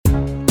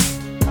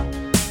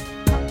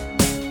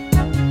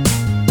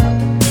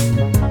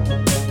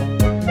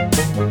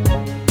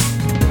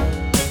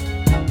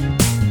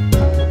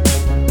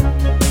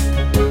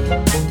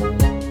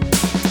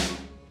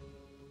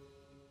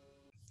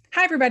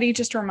everybody.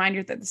 Just a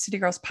reminder that the City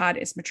Girls Pod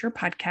is a mature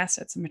podcast.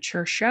 It's a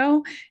mature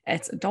show.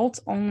 It's adults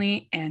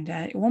only, and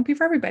it won't be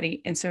for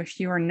everybody. And so if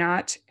you are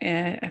not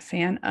a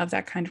fan of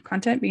that kind of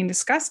content being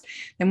discussed,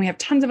 then we have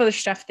tons of other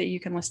stuff that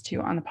you can listen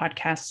to on the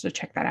podcast. So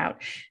check that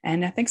out.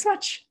 And thanks so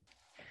much.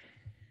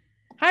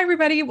 Hi,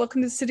 everybody.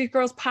 Welcome to the City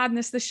Girls Pod. And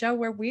this is the show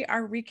where we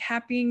are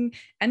recapping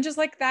And Just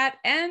Like That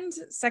and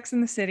Sex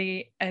and the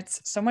City.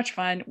 It's so much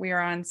fun. We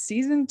are on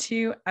season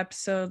 2,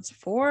 episodes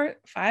 4,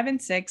 5, and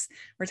 6.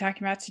 We're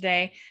talking about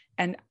today.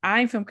 And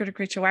I'm film critic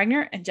Rachel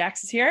Wagner, and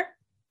Jax is here.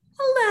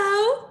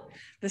 Hello.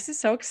 This is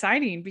so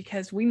exciting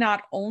because we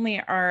not only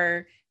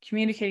are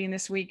communicating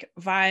this week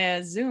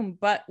via Zoom,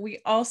 but we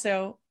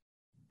also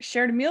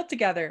shared a meal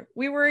together.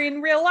 We were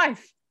in real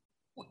life.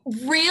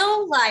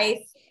 Real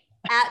life.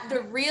 At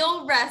the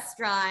real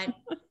restaurant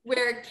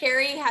where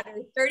Carrie had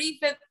her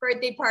 35th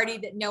birthday party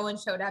that no one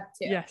showed up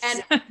to. Yes.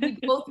 And we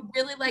both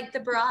really liked the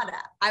burrata.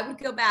 I would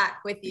go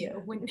back with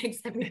you when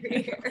next time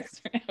you're here.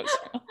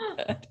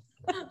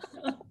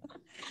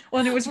 Well,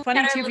 and it was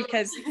funny too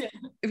because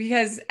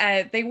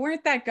they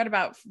weren't that good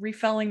about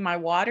refilling my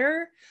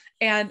water,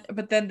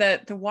 but then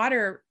the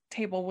water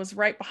table was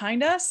right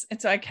behind us,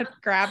 and so I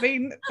kept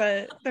grabbing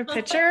the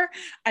pitcher,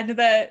 and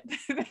the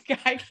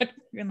guy kept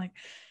being like,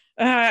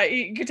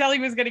 you could tell he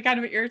was getting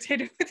kind of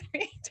irritated with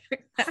me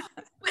doing that.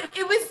 But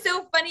it was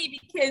so funny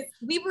because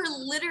we were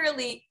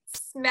literally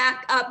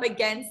smack up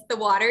against the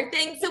water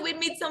thing, so it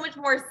made so much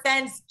more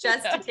sense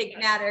just to take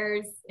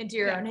matters into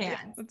your own hands.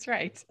 Yeah, that's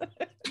right.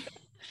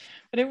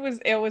 But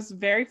it was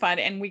very fun,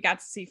 and we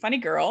got to see Funny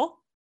Girl,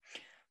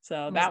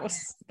 so that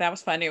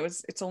was fun. It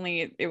was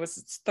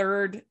its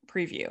third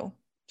preview,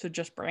 so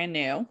just brand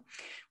new.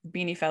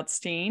 Beanie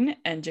Feldstein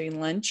and Jane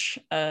Lynch,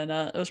 and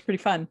it was pretty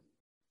fun.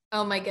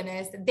 Oh my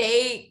goodness.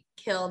 They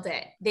killed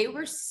it. They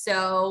were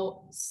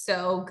so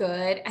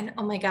good. And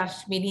oh my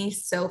gosh,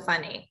 Beanie's so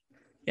funny.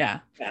 Yeah,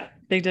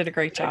 they did a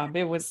great job.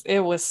 It was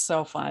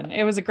so fun.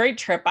 It was a great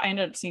trip. I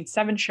ended up seeing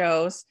 7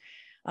 shows.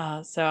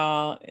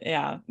 So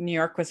yeah, New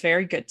York was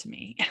very good to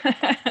me.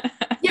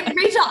 Yeah,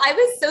 Rachel, I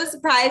was so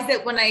surprised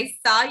that when I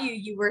saw you,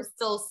 you were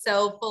still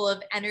so full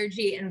of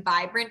energy and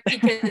vibrant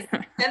because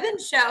 7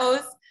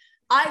 shows.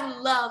 I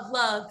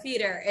love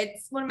theater.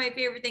 It's one of my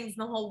favorite things in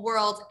the whole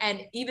world.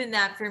 And even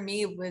that for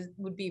me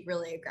would be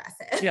really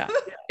aggressive. Yeah,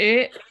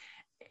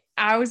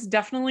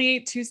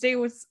 Tuesday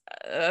was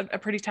a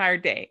pretty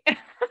tired day. I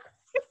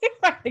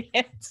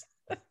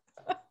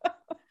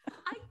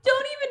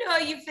don't even know how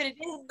you fit it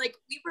in. Like,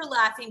 we were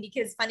laughing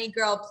because Funny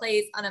Girl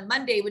plays on a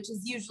Monday, which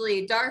is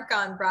usually dark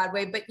on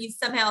Broadway, but you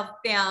somehow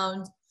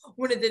found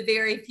one of the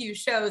very few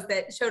shows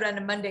that showed on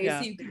a Monday, so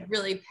you could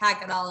really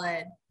pack it all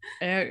in.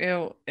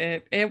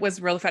 It was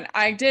really fun.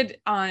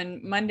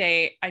 On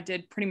Monday, I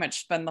did pretty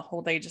much spend the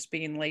whole day just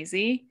being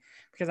lazy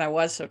because I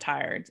was so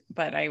tired,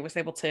 but I was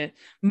able to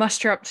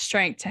muster up the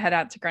strength to head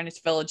out to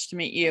Greenwich Village to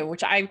meet you,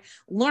 which I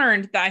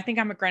learned that I think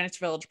I'm a Greenwich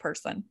Village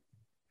person.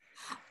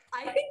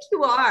 I think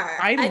you are.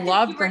 I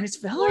love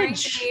Greenwich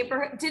Village.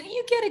 Didn't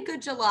you get a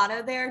good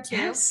gelato there too?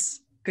 Yes,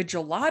 good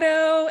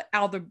gelato.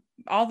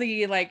 All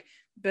the like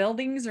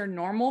buildings are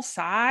normal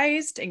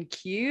sized and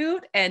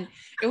cute, and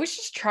it was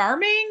just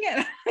charming.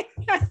 And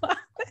I love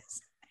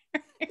this.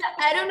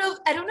 I don't know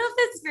if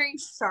that's very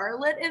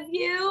Charlotte of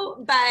you,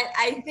 but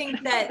I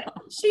think that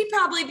she'd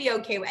probably be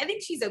okay with. I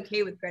think she's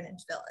okay with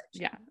Greenwich Village.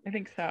 Yeah, I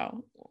think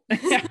so.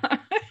 Yeah.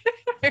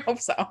 I hope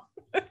so.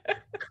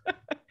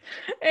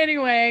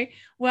 Anyway,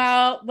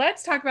 well,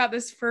 let's talk about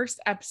this first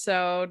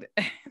episode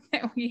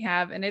that we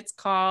have, and it's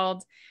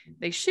called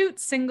 "They Shoot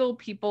Single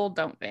People,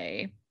 Don't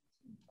They?"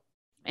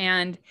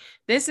 And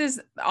this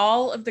is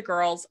all of the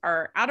girls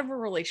are out of a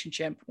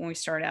relationship when we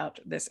start out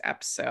this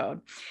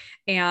episode.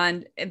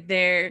 And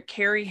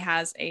Carrie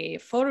has a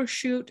photo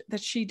shoot that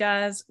she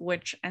does,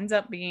 which ends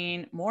up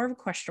being more of a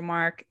question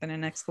mark than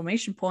an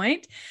exclamation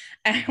point.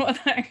 And we'll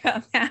talk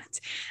about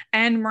that.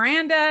 And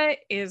Miranda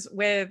is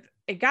with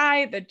a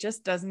guy that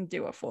just doesn't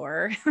do it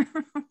for her,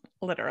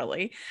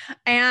 literally.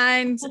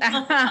 And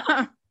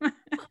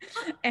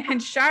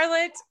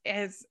Charlotte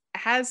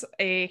has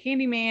a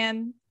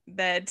handyman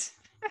that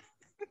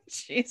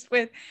she's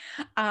with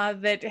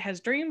that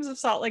has dreams of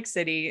Salt Lake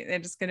City, and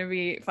it's going to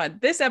be fun.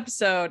 This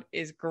episode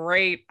is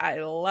great. I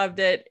loved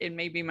it. It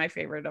may be my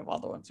favorite of all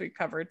the ones we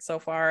covered so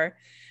far.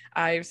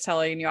 I was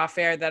telling you off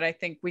air that I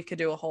think we could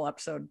do a whole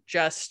episode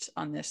just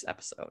on this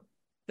episode.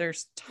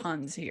 There's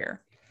tons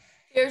here.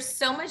 There's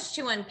so much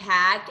to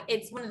unpack.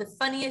 It's one of the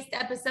funniest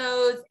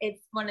episodes.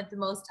 It's one of the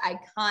most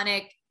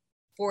iconic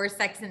for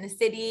Sex and the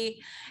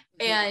City.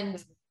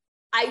 And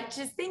I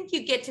just think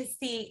you get to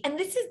see, and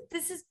this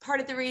is part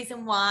of the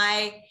reason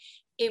why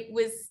it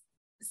was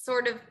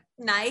sort of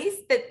nice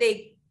that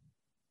they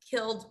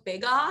killed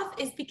Big off,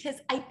 is because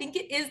I think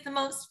it is the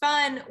most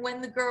fun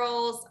when the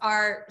girls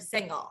are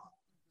single.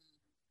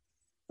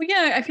 Well,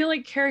 yeah, I feel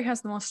like Carrie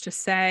has the most to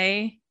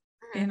say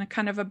in a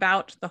kind of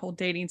about the whole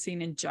dating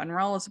scene in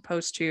general, as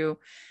opposed to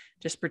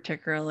just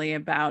particularly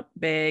about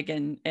Big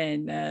and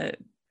I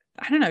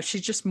don't know.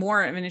 She's just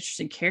more of an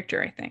interesting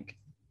character, I think.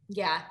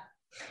 Yeah.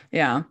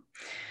 Yeah.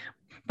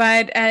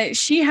 But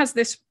she has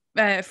this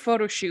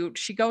photo shoot.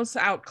 She goes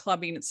out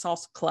clubbing at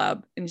Salsa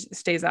Club and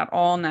stays out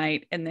all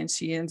night. And then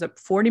she ends up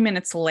 40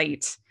 minutes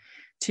late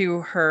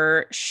to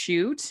her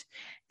shoot.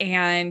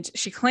 And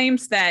she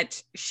claims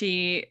that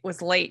she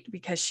was late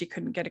because she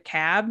couldn't get a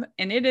cab.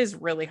 And it is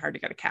really hard to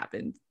get a cab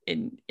in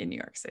New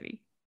York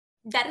City.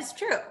 That is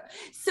true.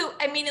 So,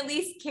 I mean, at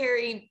least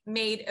Carrie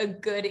made a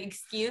good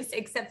excuse,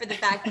 except for the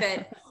fact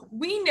that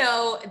we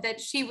know that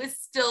she was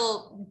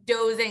still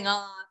dozing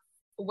off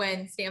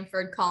when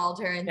Stanford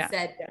called her and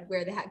said,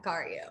 where the heck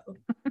are you?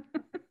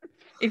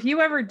 If you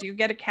ever do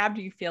get a cab,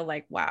 do you feel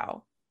like,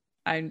 wow,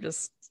 I'm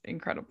just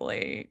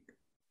incredibly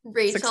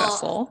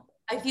successful?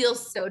 I feel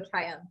so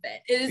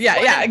triumphant. It is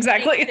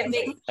exactly. And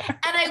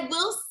I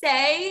will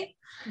say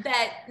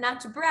that,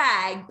 not to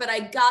brag, but I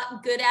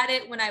got good at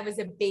it when I was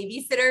a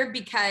babysitter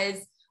because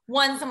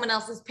one, someone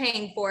else was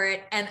paying for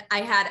it. And I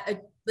had a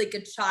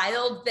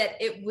child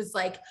that it was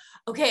like,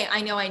 okay,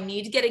 I know I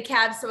need to get a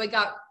cab. So I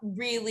got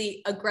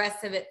really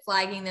aggressive at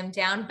flagging them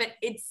down, but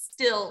it's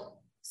still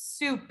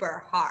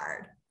super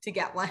hard to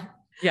get one.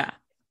 Yeah,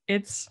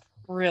 it's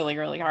really,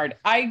 really hard.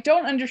 I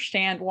don't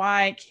understand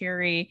why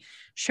Carrie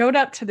showed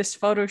up to this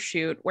photo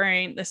shoot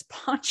wearing this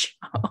poncho.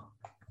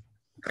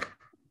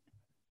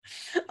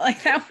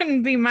 Like that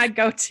wouldn't be my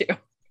go-to.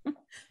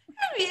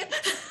 I mean,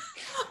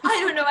 I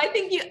don't know. I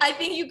think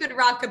you could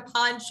rock a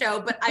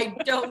poncho, but I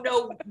don't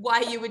know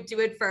why you would do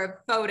it for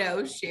a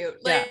photo shoot.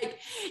 Like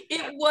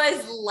it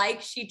was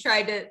like she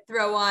tried to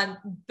throw on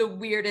the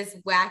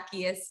weirdest,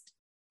 wackiest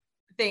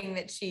thing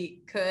that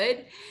she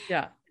could.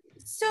 Yeah.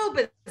 So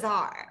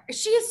bizarre.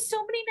 She has so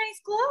many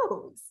nice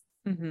clothes.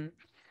 Mm-hmm.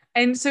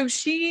 And so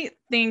she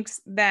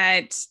thinks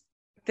that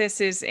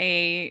this is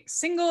a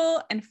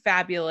single and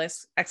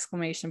fabulous !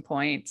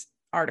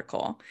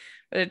 Article,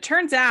 but it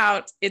turns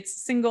out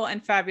it's single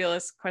and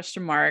fabulous ?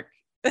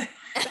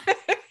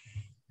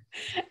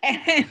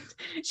 And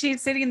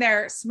she's sitting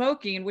there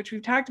smoking, which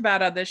we've talked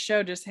about on this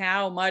show, just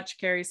how much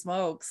Carrie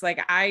smokes.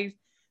 Like I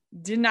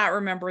did not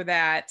remember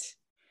that.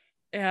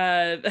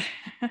 Yeah,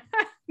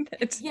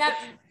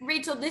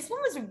 Rachel, this one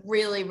was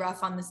really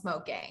rough on the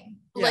smoking.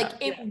 Like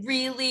it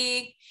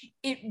really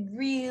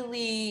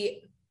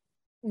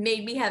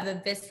made me have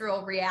a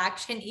visceral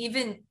reaction,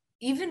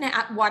 even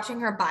at watching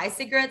her buy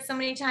cigarettes so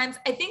many times.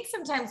 I think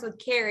sometimes with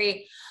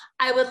Carrie,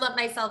 I would let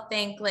myself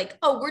think like,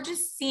 oh, we're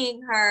just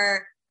seeing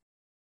her,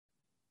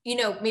 you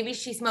know, maybe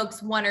she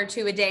smokes 1 or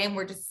 2 a day and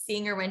we're just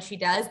seeing her when she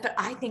does, but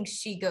I think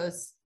she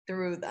goes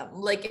through them.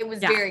 Like it was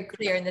very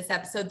clear in this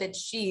episode that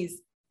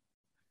she's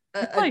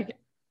like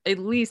at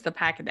least a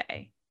pack a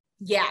day.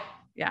 Yeah.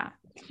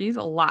 She's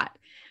a lot.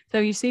 So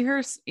you see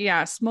her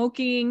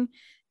smoking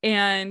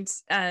and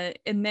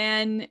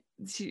then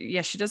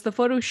she does the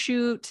photo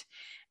shoot,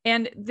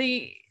 and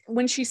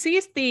when she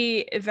sees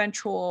the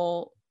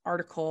eventual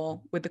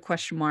article with the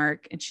question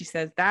mark and she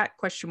says that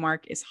question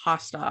mark is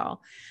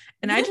hostile.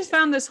 And I just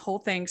found this whole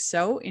thing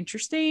so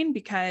interesting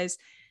because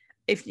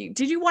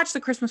did you watch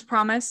The Christmas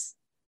Promise?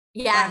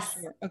 Yes.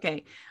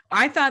 Okay.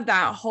 I thought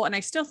that whole, and I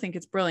still think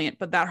it's brilliant,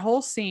 but that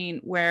whole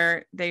scene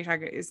where they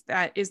talk is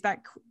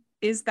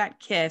that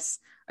kiss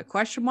a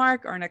question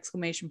mark or an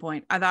exclamation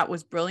point? I thought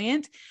was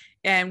brilliant.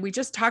 And we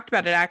just talked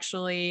about it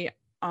actually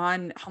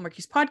on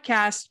Hallmarkies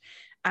podcast.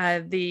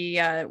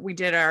 We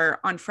did our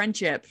on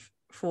friendship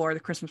for The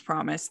Christmas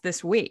Promise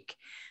this week.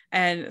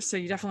 And so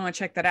you definitely want to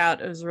check that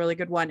out. It was a really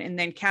good one. And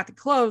then Kathy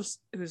Cloves,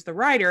 who's the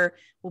writer,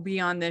 will be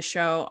on this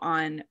show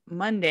on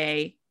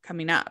Monday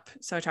coming up.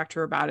 So I talked to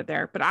her about it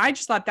there, but I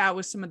just thought that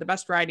was some of the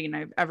best writing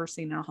I've ever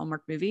seen in a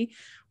Hallmark movie.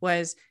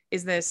 Is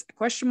this a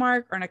question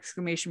mark or an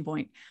exclamation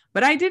point?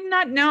 But I did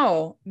not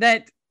know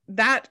that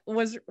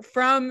was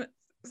from,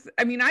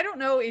 I mean, I don't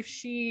know if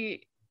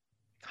she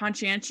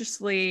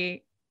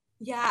conscientiously,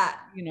 I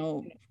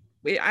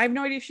have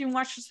no idea if she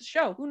watches the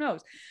show, who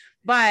knows?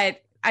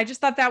 But I just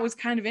thought that was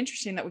kind of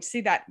interesting that we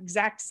see that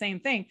exact same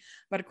thing,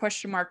 but a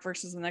question mark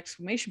versus an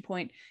exclamation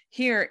point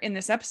here in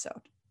this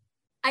episode.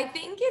 I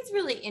think it's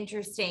really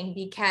interesting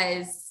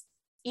because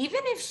even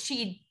if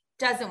she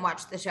doesn't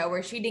watch the show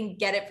or she didn't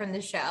get it from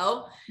the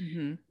show,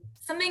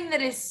 something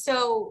that is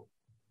so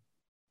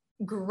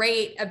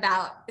great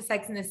about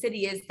Sex and the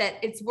City is that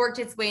it's worked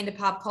its way into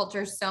pop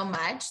culture so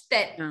much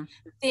that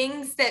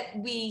things that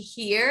we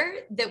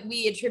hear that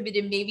we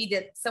attributed maybe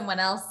to someone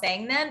else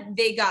saying them,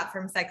 they got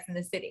from Sex and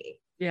the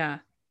City. Yeah,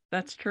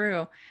 that's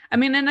true. I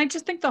mean, and I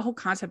just think the whole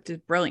concept is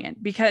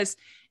brilliant because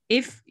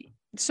if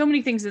so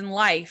many things in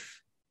life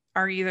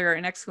are either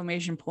an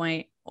exclamation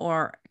point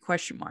or a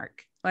question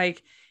mark.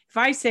 Like if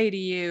I say to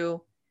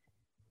you,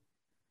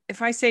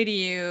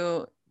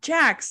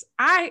 Jax,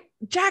 I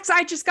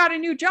just got a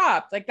new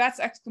job. Like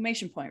that's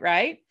exclamation point,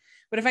 right?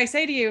 But if I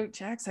say to you,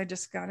 Jax, I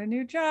just got a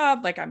new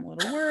job, like I'm a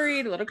little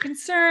worried, a little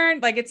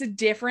concerned, like it's a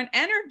different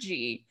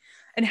energy.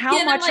 And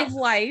how much of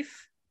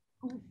life.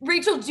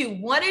 Rachel, do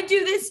you want to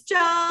do this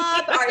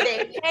job? Are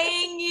they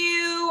paying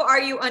you?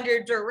 Are you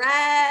under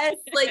duress?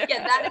 Like,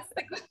 that is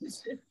the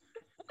question.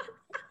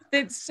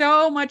 That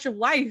so much of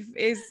life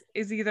is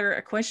either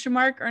a question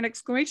mark or an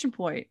exclamation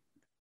point,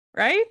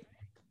 right?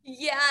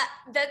 Yeah,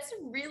 that's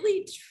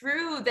really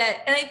true. And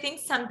I think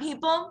some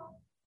people,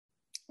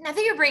 now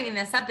that you're bringing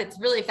this up, it's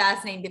really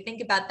fascinating to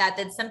think about that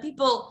some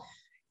people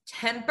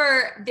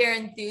temper their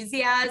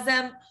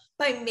enthusiasm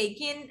by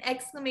making an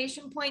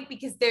exclamation point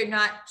because they're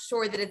not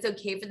sure that it's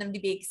okay for them to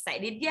be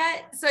excited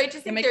yet. So I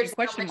just think there's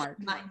question so much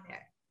mark. mind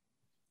there.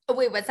 Oh,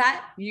 wait, what's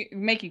that? You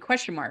making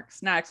question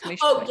marks, not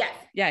exclamation points. Yes.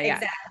 Yeah.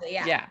 Exactly.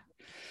 Yeah.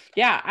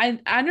 Yeah.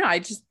 I know. I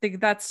just think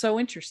that's so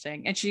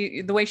interesting. And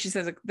the way she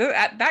says it,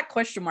 that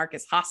question mark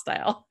is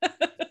hostile.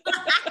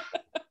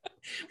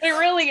 It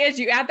really is.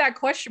 You add that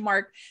question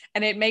mark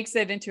and it makes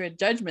it into a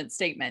judgment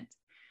statement.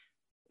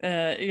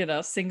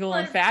 Single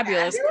and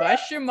fabulous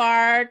question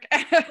mark.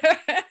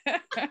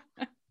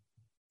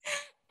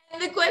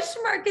 And the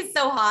question mark is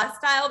so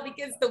hostile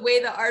because the way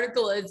the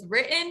article is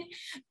written,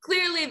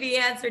 clearly the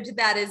answer to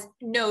that is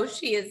no,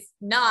 she is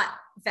not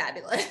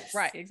fabulous.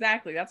 Right,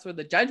 exactly. That's where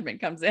the judgment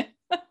comes in.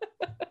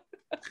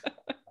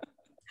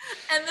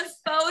 And the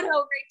photo,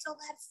 Rachel,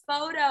 that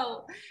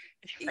photo.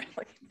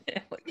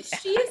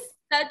 She is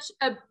such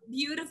a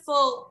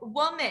beautiful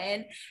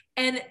woman.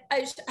 And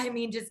I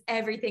mean, just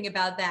everything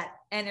about that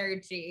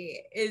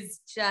energy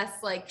is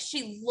just like,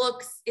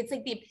 it's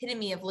like the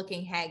epitome of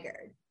looking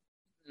haggard.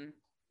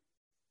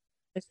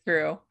 It's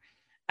true.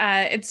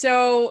 And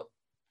so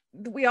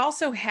we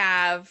also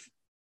have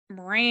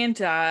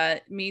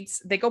Miranda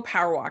they go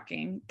power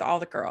walking, all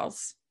the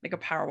girls, they go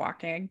power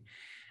walking.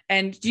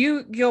 And do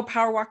you go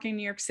power walking in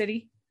New York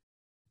City?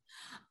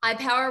 I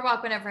power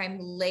walk whenever I'm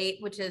late,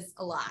 which is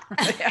a lot.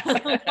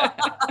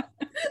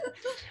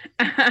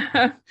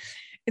 And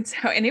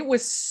it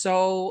was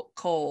so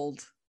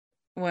cold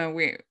when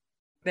we were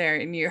there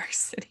in New York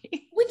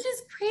City. Which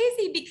is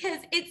crazy because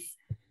it's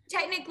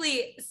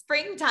technically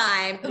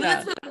springtime. Yeah.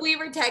 That's what we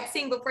were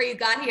texting before you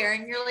got here.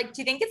 And you're like,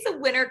 do you think it's a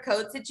winter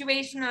coat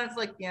situation? I was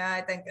like, yeah,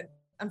 I think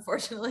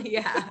unfortunately,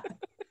 yeah.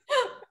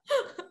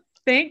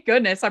 Thank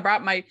goodness I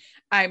brought my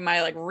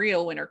like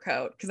real winter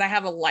coat because I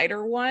have a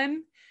lighter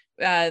one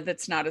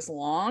that's not as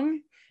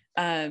long.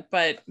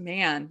 But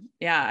man,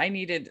 yeah, I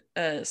needed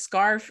a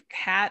scarf,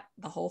 hat,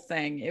 the whole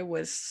thing. It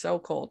was so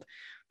cold.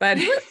 But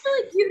you look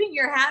really cute in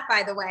your hat,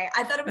 by the way.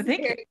 I thought it was a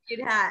very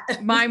cute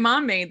hat. My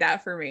mom made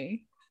that for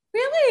me.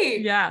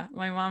 Really? Yeah,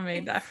 my mom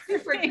made that for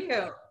super me.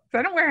 Cute.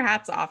 I don't wear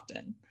hats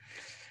often.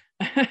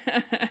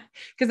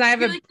 Because I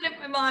have if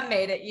my mom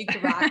made it, you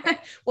could rock it.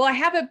 Well, I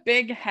have a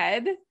big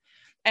head,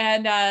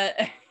 and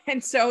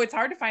so it's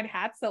hard to find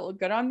hats that look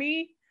good on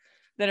me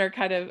that are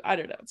kind of, I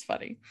don't know, it's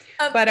funny.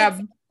 But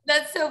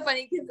that's so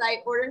funny because I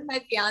ordered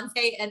my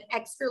fiance an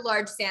extra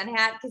large Santa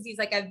hat because he's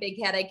like, I have a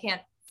big head, I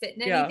can't fit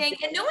in anything.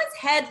 And no one's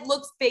head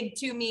looks big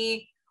to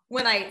me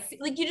when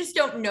you just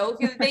don't know if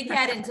you have a big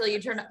head until you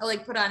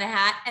put on a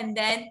hat. And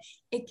then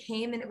it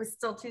came and it was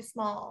still too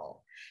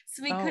small.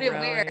 So we couldn't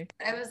wear it.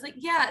 I was like,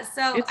 yeah.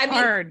 So it's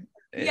hard.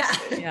 Yeah.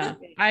 Yeah.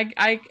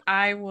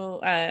 I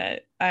will,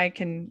 I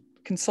can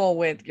console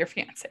with your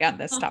fiance on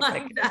this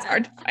topic. It's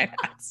hard to find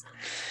hats.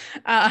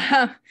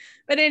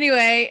 But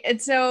anyway,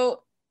 and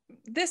so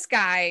this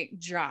guy,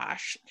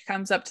 Josh,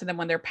 comes up to them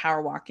when they're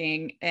power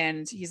walking,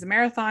 and he's a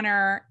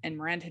marathoner, and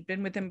Miranda had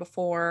been with him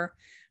before,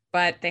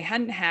 but they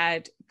hadn't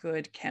had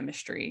good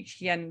chemistry.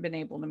 He hadn't been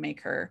able to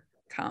make her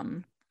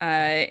come.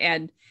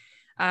 And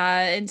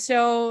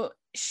so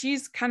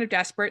she's kind of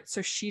desperate.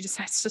 So she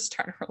decides to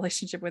start a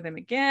relationship with him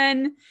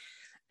again.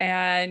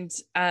 And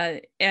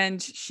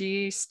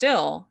she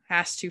still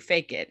has to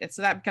fake it. And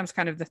so that becomes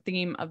kind of the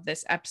theme of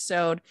this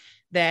episode,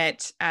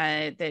 that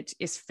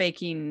is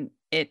faking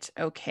it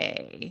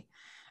okay.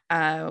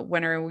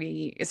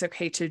 Is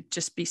okay to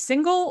just be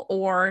single,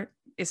 or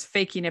is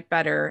faking it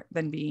better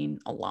than being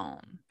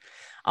alone?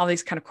 All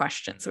these kind of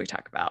questions we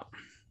talk about.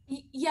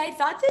 Yeah, I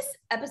thought this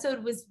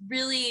episode was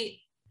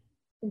really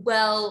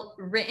well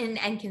written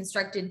and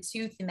constructed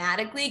too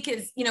thematically,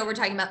 because we're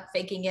talking about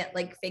faking it,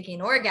 like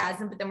faking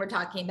orgasm, but then we're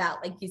talking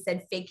about, like you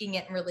said, faking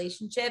it in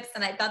relationships.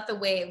 And I thought the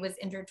way it was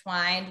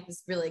intertwined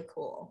was really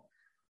cool.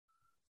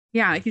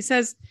 Yeah, he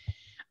says,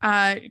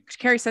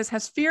 Carrie says,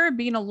 has fear of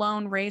being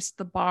alone raised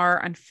the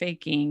bar on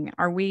faking?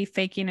 Are we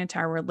faking into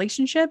our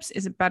relationships?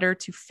 Is it better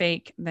to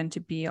fake than to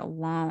be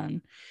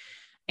alone?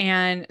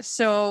 And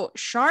so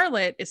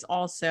Charlotte is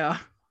also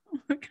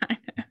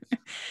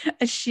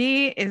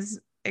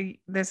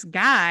this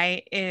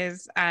guy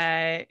is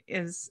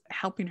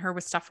helping her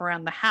with stuff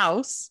around the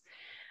house,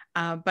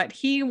 but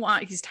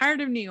he's tired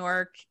of New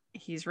York.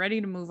 He's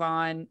ready to move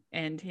on,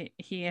 and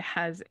he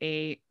has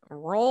a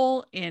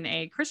role in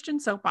a Christian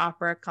soap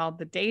opera called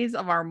The Days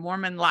of Our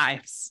Mormon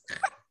Lives.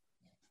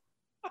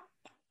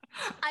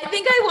 I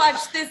think I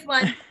watched this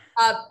one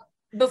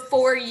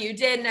before you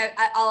did, and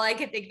all I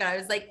could think about, I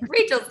was like,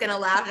 Rachel's gonna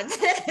laugh at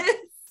this.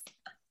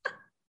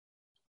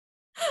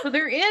 So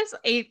there is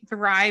a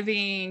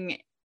thriving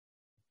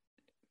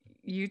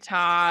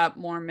Utah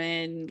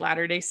Mormon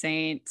Latter-day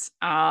Saints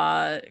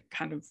kind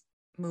of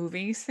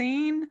movie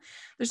scene.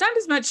 There's not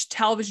as much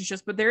television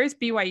shows, but there is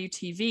BYU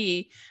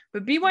TV.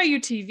 But BYU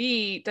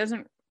TV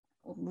doesn't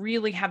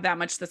really have that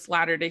much that's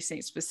Latter-day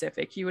Saint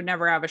specific. You would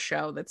never have a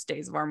show that's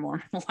Days of Our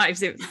Mormon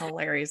Lives. It was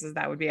hilarious as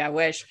that would be, I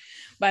wish.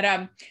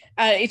 But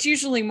it's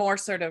usually more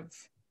sort of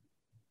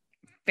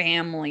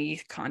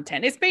family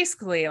content. It's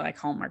basically like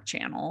Hallmark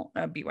Channel,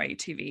 BYU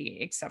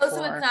TV, except for.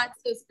 So it's not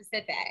so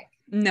specific.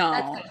 No.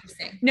 That's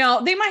interesting.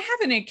 No, they might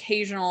have an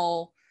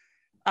occasional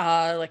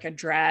like a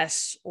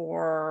dress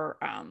or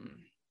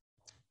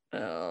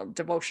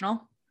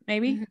devotional,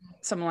 maybe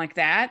something like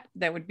that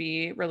would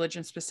be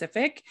religion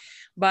specific,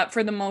 but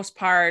for the most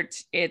part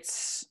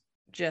it's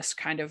just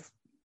kind of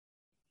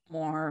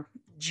more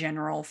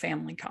general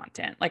family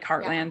content, like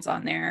Heartland's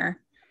on there.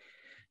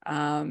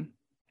 And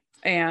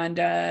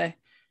they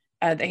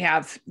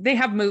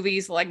have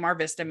movies like Mar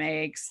Vista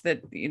makes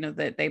that, you know,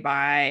 that they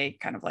buy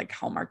kind of like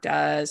Hallmark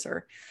does,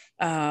 or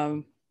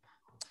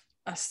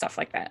stuff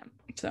like that.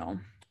 So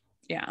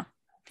yeah.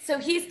 So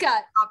he's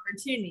got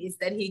opportunities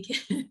that he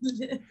can.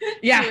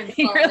 Yeah,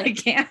 he really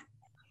can.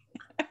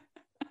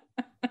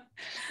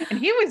 And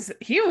he was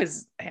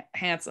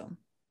handsome,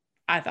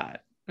 I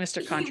thought,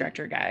 Mr.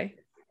 Contractor guy.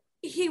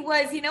 He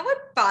was. You know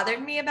what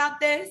bothered me about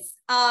this?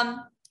 So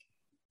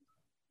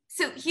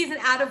he's an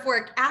out of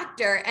work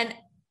actor, and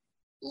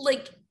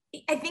like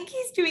I think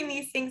he's doing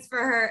these things for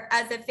her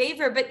as a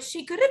favor, but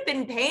she could have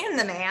been paying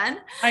the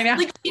man. I know.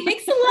 Like, he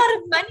makes a lot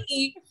of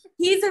money.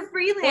 He's a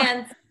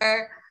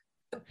freelancer.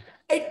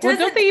 Well,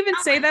 don't they even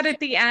say that at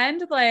the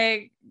end,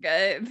 like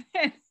that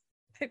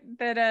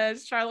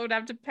Charlotte would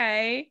have to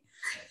pay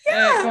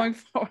going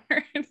forward?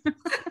 And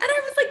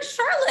I was like,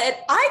 Charlotte,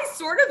 I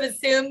sort of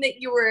assumed that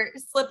you were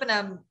slipping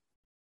him,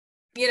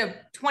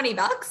 $20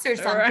 or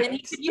something. Right. He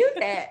could use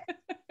it.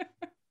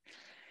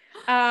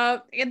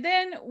 And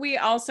then we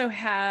also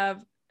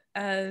have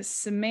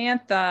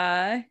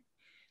Samantha,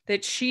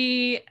 that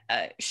she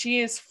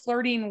is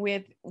flirting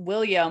with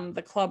William,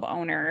 the club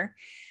owner,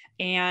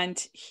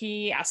 and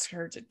he asks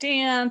her to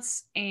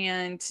dance,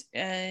 and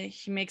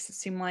he makes it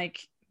seem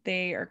like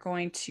they are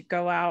going to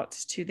go out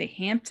to the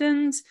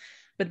Hamptons,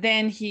 but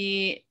then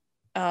he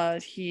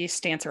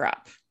stands her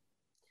up.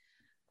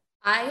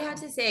 I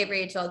have to say,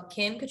 Rachel,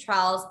 Kim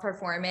Cattrall's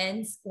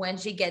performance when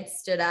she gets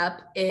stood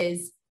up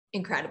is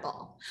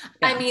incredible.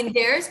 Yeah. I mean,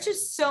 there's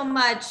just so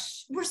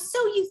much. We're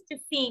so used to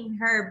seeing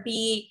her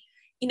be,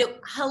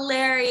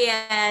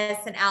 hilarious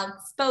and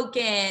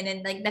outspoken,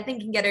 and like nothing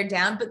can get her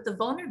down, but the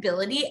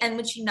vulnerability, and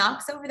when she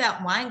knocks over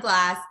that wine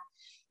glass,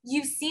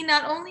 you see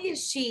not only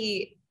is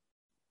she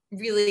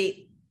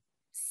really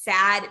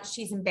sad,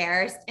 she's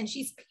embarrassed, and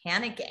she's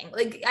panicking.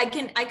 Like I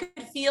could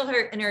feel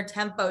her in her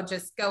tempo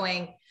just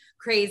going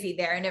crazy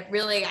there. And it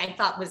really, I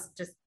thought, was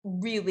just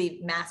really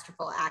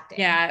masterful acting.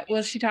 Yeah.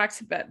 Well,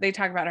 they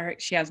talk about her.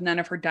 She has none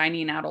of her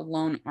dining out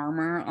alone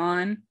armor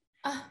on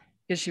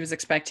because she was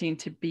expecting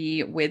to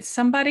be with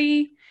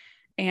somebody.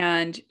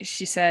 And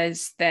she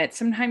says that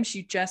sometimes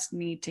you just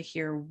need to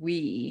hear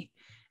 "we."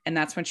 And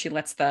that's when she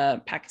lets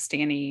the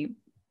Pakistani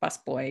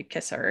busboy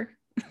kiss her.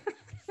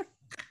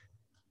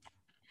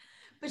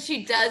 But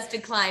she does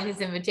decline his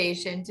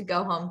invitation to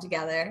go home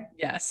together.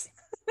 Yes.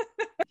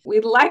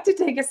 We'd like to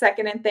take a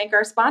second and thank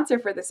our sponsor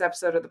for this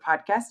episode of the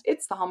podcast.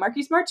 It's the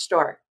Hallmarkies Merch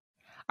Store.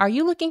 Are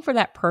you looking for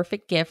that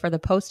perfect gift for the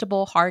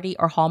postable, Hardy,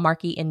 or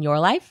Hallmarky in your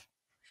life?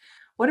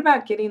 What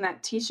about getting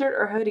that t-shirt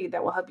or hoodie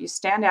that will help you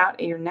stand out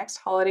at your next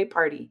holiday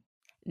party?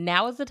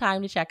 Now is the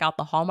time to check out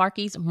the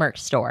Hallmarkies Merch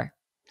Store.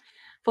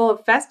 Full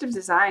of festive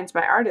designs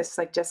by artists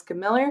like Jessica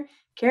Miller,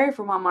 Carrie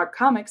from Hallmark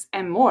Comics,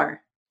 and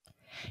more.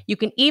 You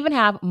can even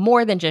have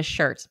more than just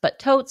shirts, but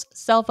totes,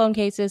 cell phone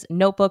cases,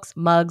 notebooks,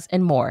 mugs,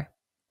 and more.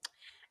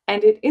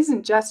 And it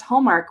isn't just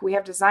Hallmark. We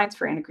have designs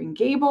for Anna Green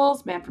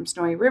Gables, Man from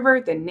Snowy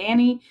River, The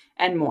Nanny,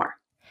 and more.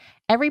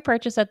 Every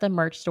purchase at the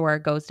merch store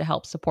goes to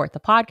help support the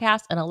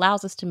podcast and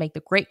allows us to make the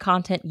great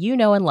content you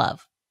know and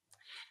love.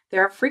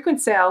 There are frequent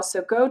sales,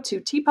 so go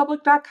to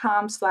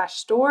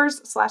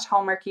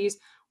tpublic.com/stores/Hallmarkies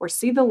or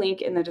see the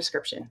link in the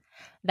description.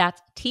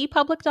 That's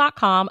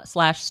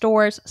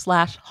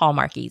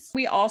tpublic.com/stores/Hallmarkies.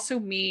 We also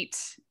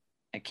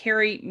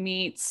Carrie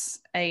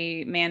meets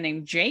a man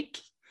named Jake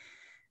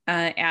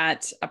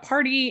at a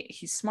party.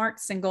 He's smart,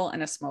 single,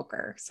 and a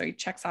smoker. So he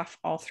checks off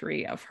all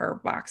three of her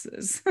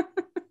boxes.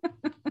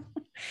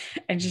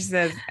 And she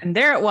says, and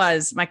there it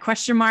was, my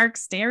question mark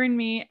staring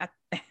me at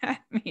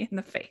me in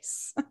the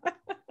face.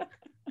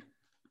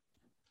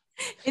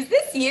 Is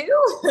this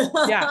you?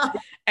 Yeah.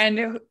 And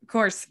of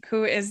course,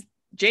 who is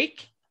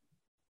Jake?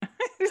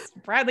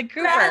 Bradley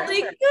Cooper.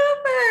 Bradley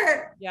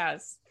Cooper.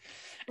 Yes.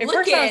 At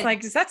first I was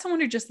like, is that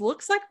someone who just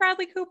looks like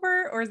Bradley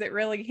Cooper, or is it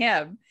really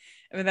him?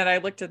 And then I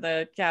looked at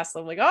the cast.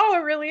 I'm like, oh,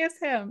 it really is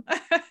him.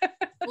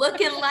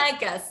 Looking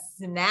like a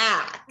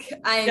snack.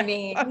 I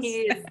mean,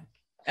 he's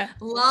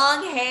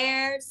long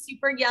hair,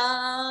 super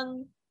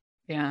young.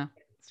 Yeah,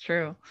 it's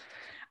true.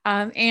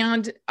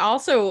 And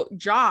also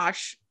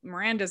Josh,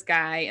 Miranda's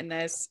guy in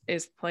this,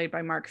 is played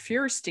by Mark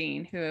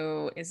Feuerstein,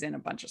 who is in a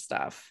bunch of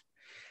stuff.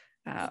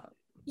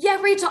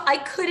 Yeah, Rachel, I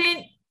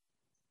couldn't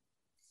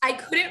I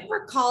couldn't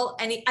recall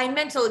I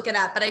meant to look it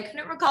up, but I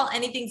couldn't recall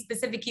anything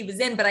specific he was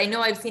in, but I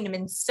know I've seen him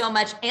in so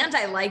much and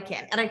I like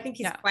him. And I think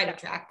he's quite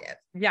attractive.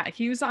 Yeah.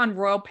 He was on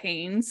Royal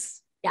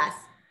Pains. Yes.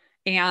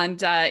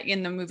 And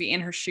in the movie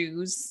In Her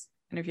Shoes.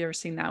 And have you ever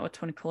seen that with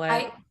Toni Collette?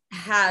 I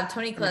have.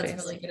 Toni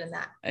Collette's really good in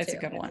that. It's a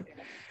good one.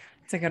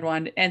 It's a good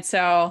one. And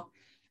so,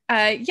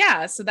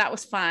 so that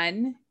was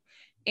fun.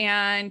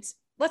 And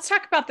let's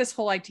talk about this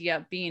whole idea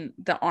of being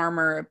the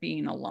armor of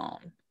being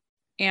alone.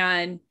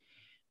 And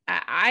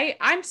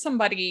I'm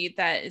somebody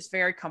that is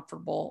very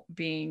comfortable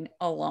being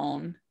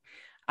alone.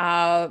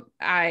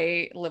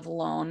 I live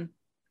alone.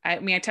 I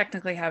mean, I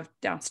technically have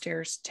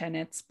downstairs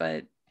tenants,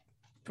 but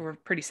we're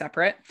pretty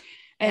separate.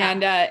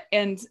 And I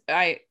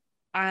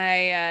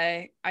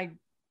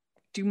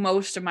do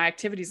most of my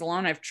activities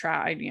alone. I've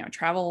tried,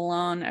 travel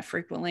alone.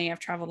 I've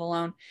traveled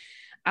alone.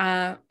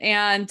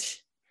 And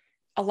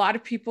a lot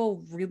of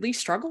people really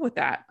struggle with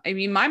that. I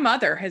mean, my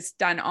mother has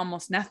done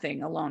almost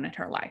nothing alone in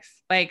her life.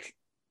 Like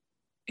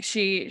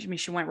she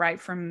went right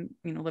from,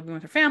 living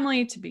with her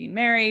family to being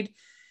married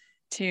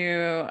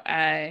to,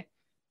 and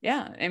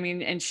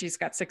she's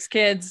got 6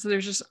 kids. So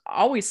there's just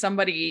always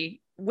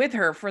somebody with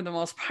her for the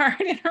most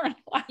part in her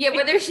life. Yeah,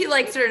 whether she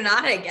likes it or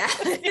not, I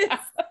guess. Yeah.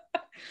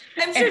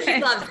 I'm sure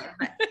she loves it.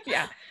 But.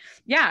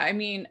 Yeah. I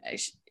mean,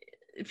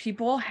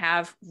 people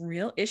have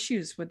real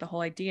issues with the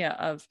whole idea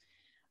of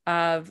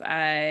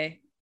going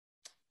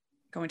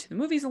to the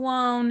movies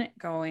alone,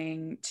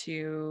 going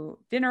to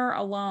dinner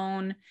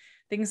alone,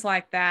 things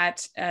like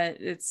that.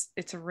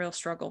 It's a real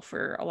struggle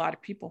for a lot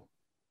of people.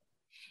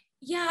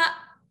 Yeah,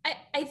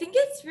 I think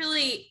it's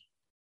really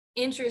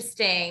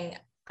interesting.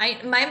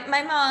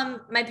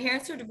 My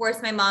parents were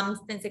divorced. My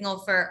mom's been single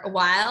for a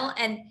while,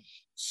 and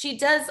she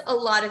does a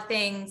lot of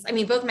things. I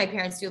mean, both my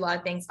parents do a lot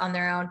of things on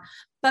their own,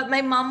 but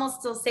my mom will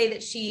still say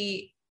that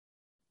she,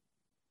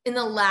 in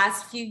the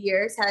last few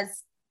years,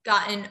 has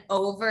gotten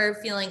over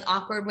feeling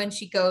awkward when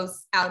she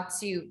goes out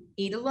to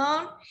eat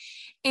alone.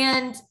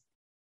 And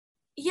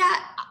yeah,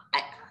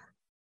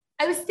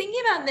 I was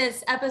thinking on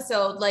this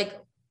episode, like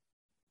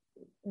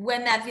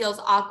when that feels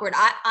awkward,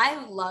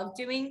 I love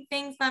doing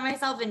things by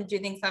myself and do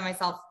things by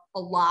myself a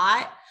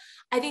lot.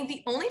 I think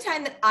the only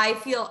time that I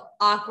feel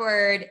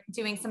awkward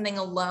doing something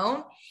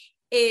alone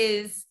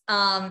is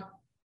if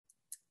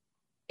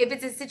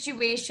it's a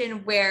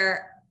situation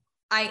where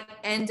I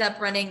end up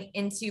running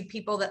into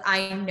people that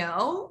I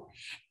know,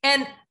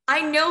 and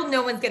I know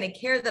no one's going to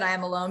care that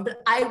I'm alone,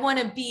 but I want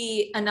to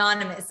be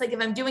anonymous. Like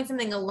if I'm doing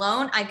something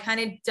alone, I kind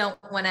of don't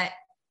want to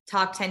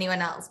talk to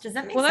anyone else. Does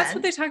that make sense? Well, that's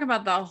what they talk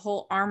about, the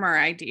whole armor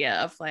idea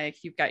of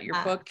like, you've got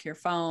your book, your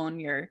phone,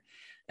 your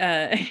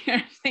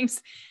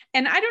things.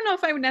 And I don't know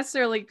if I would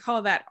necessarily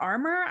call that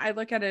armor. I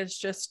look at it as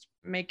just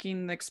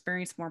making the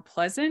experience more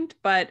pleasant,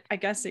 but I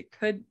guess it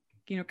could,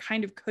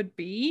 kind of could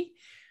be,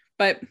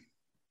 but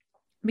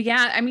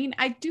yeah, I mean,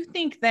 I do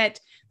think that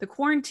the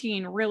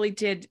quarantine really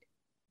did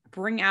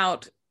bring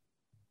out,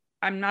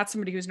 I'm not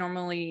somebody who's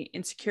normally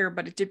insecure,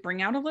 but it did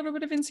bring out a little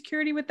bit of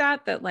insecurity with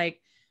that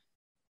like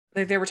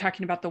they were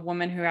talking about the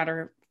woman who had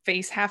her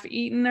face half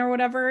eaten or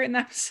whatever in the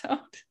episode.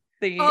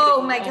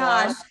 Oh my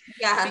gosh.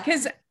 Yeah.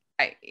 Because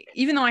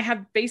even though I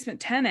have basement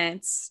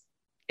tenants,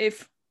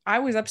 if I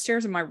was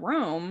upstairs in my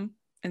room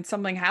and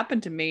something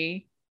happened to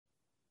me,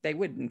 they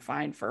wouldn't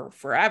find for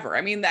forever. I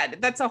mean,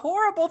 that's a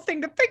horrible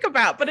thing to think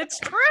about, but it's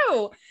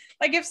true.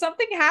 Like if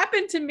something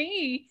happened to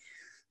me,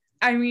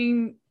 I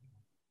mean,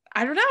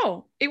 I don't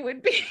know, it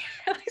would be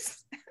really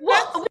that's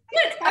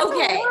a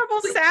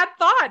horrible, sad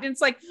thought. And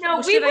it's like,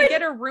 should I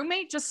get a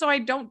roommate just so I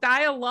don't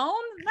die alone?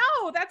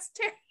 No, that's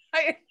terrible.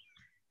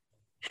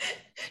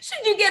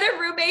 Should you get a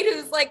roommate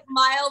who's like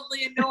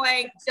mildly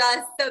annoying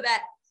just so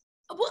that,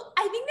 well,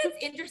 I think that's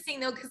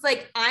interesting though, because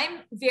like I'm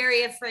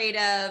very afraid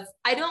of,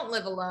 I don't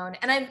live alone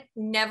and I've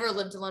never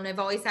lived alone. I've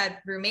always had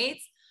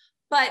roommates,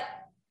 but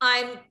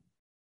I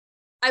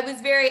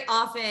was very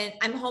often,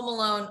 I'm home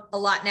alone a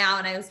lot now,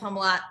 and I was home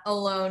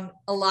alone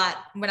a lot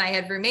when I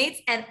had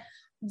roommates. And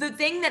the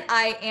thing that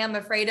I am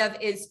afraid of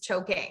is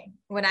choking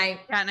when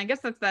and I guess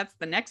that's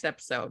the next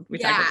episode. We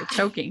talk about the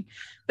choking,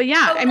 but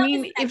yeah, I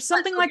mean, if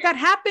something like that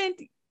happened,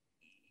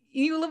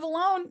 you live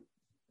alone,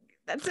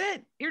 that's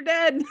it, you're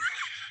dead.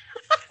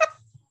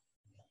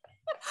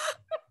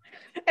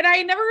 And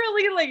I never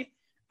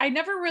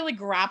really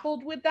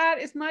grappled with that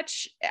as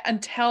much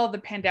until the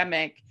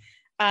pandemic,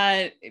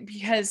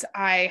 because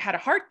I had a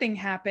heart thing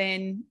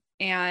happen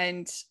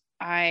and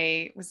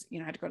I was,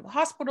 had to go to the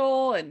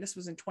hospital, and this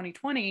was in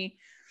 2020.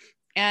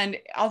 And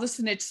all of a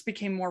sudden it just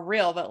became more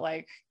real that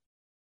like,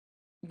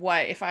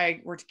 what if I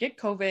were to get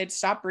COVID,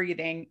 stop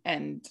breathing,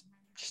 and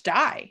just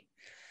die?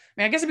 I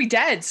mean, I guess I'd be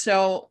dead.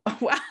 So,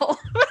 well,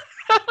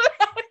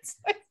 it's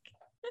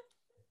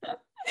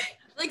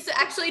like, so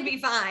actually it'd be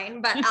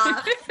fine, but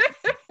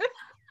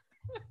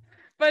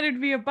but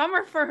it'd be a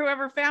bummer for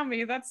whoever found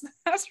me. That's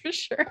for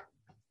sure.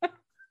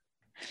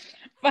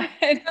 but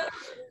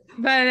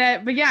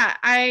yeah,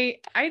 I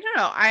don't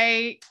know.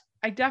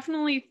 I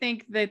definitely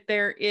think that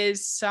there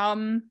is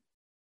some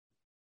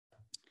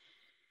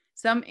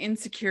some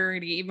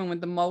insecurity, even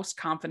with the most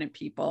confident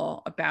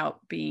people,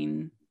 about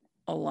being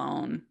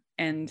alone.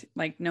 And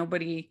like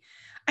nobody,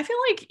 I feel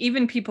like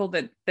even people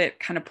that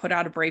kind of put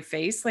out a brave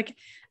face, like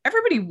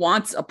everybody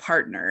wants a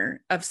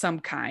partner of some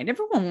kind.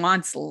 Everyone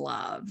wants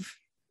love.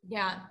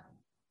 Yeah.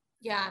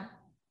 Yeah.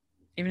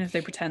 Even if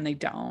they pretend they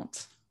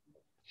don't.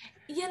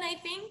 Yeah. And I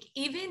think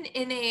even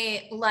in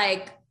a,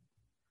 like,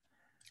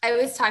 I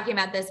was talking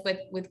about this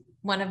with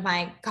one of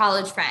my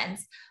college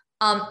friends.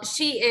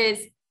 She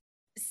is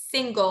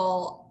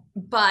single,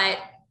 but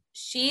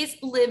she's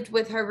lived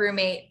with her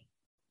roommate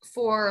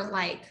for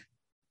like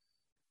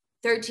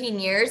 13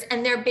 years,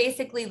 and they're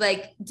basically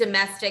like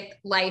domestic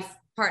life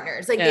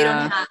partners. Like they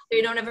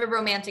don't have a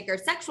romantic or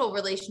sexual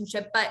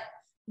relationship, but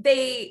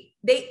they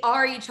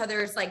are each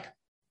other's like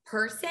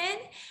person.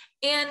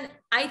 And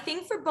I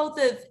think for both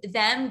of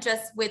them,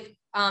 just with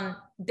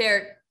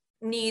their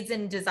needs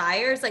and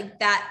desires, like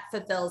that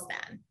fulfills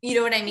them. You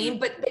know what I mean?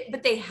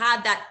 But they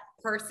had that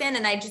person.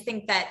 And I just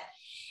think that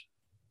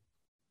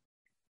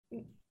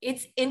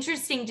it's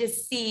interesting to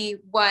see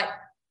what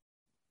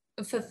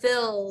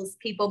fulfills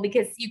people,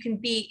 because you can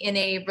be in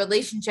a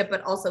relationship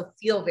but also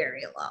feel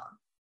very alone.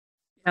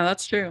 Yeah,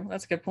 that's true.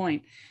 That's a good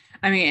point.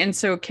 I mean, and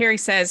so Carrie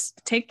says,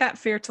 take that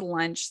fear to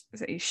lunch.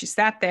 She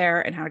sat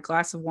there and had a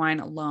glass of wine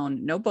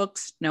alone. No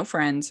books, no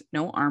friends,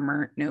 no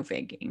armor, no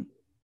faking.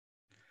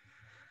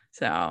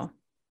 So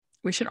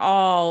we should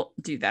all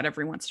do that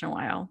every once in a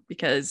while,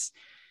 because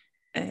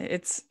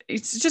it's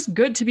just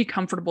good to be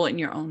comfortable in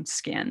your own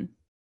skin.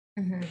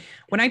 Mm-hmm.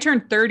 When I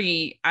turned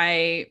 30,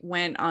 I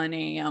went on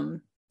a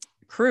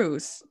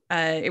cruise.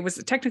 It was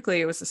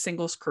a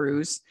singles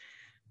cruise,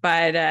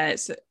 but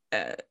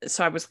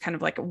so I was kind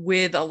of like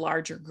with a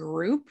larger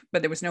group,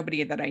 but there was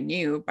nobody that I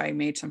knew. But I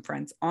made some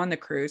friends on the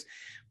cruise.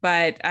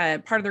 But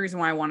part of the reason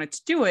why I wanted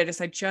to do it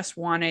is I just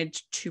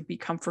wanted to be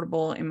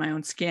comfortable in my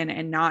own skin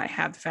and not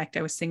have the fact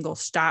I was single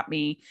stop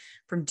me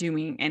from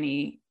doing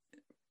anything.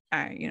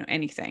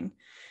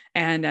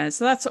 And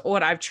so that's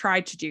what I've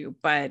tried to do.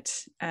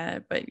 But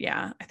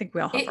yeah, I think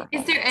we all have our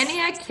Is there any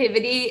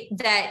activity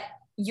that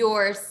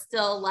you're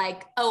still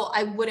like, oh,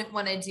 I wouldn't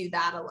want to do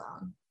that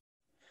alone?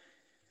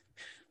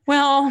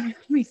 Well,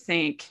 let me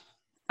think.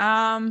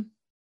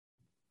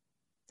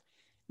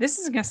 This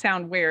is going to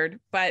sound weird,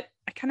 but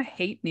I kind of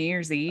hate New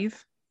Year's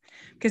Eve,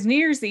 because New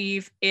Year's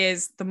Eve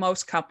is the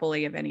most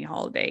coupley of any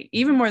holiday,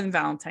 even more than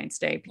Valentine's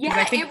Day. Because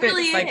I think it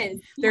really is.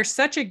 There's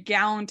such a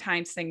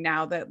Galentine's thing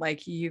now that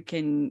like you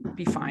can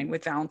be fine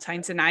with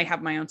Valentine's, and I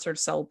have my own sort of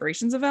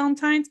celebrations of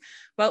Valentine's,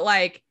 but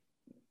like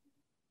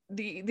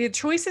the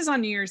choices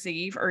on New Year's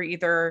Eve are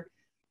either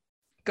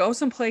go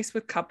someplace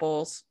with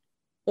couples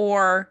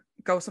or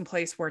go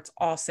someplace where it's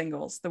all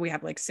singles, that we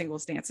have like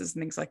singles dances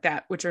and things like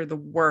that, which are the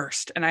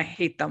worst. And I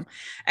hate them.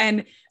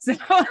 And so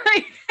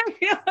I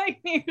feel like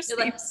New Year's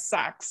Eve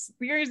sucks.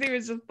 New Year's Eve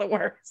is just the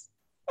worst.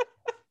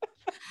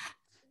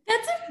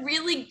 That's a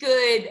really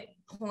good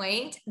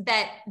point,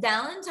 that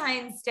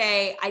Valentine's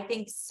Day, I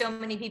think so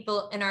many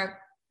people in our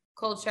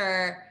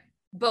culture,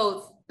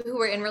 both who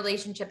are in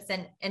relationships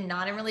and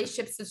not in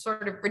relationships, have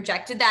sort of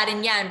rejected that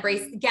and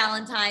embrace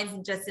Galentine's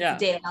and just it's a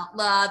day about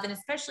love. And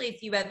especially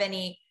if you have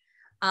any,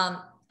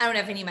 I don't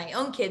have any of my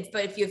own kids,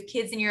 but if you have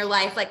kids in your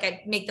life, like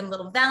I make them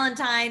little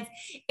Valentines,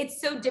 it's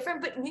so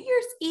different. But New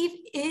Year's Eve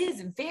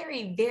is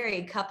very,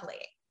 very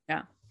coupley.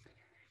 Yeah.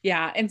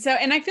 Yeah. And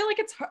I feel like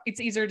it's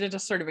easier to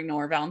just sort of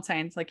ignore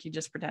Valentine's. Like you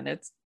just pretend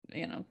it's,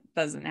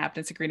 doesn't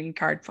happen. It's a greeting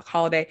card for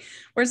holiday.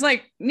 Whereas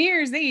like New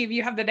Year's Eve,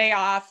 you have the day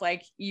off,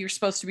 like you're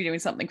supposed to be doing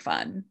something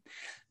fun.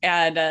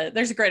 And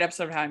there's a great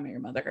episode of How I Met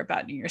Your Mother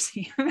about New Year's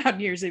Eve. How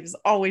New Year's Eve is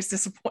always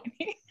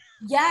disappointing.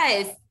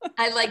 Yes.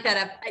 I like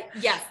that.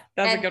 Yes.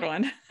 That's a good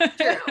one.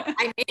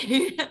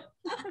 True.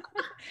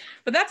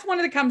 But that's one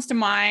that comes to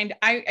mind.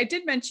 I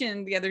did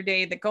mention the other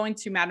day that going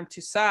to Madame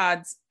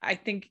Tussauds, I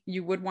think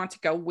you would want to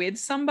go with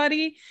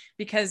somebody,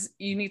 because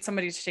you need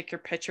somebody to take your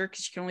picture,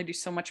 because you can only do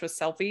so much with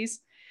selfies.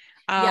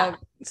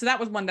 So that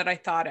was one that I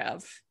thought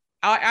of.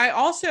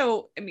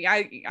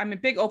 I'm a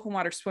big open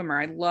water swimmer.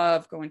 I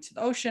love going to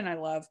the ocean.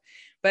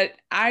 But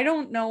I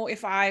don't know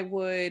if I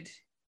would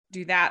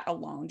do that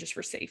alone just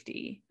for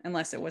safety,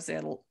 unless it was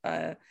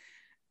a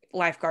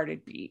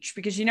lifeguarded beach,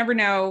 because you never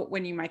know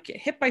when you might get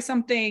hit by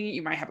something.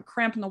 You might have a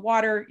cramp in the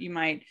water. You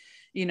might,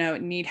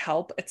 need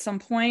help at some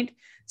point.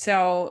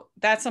 So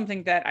that's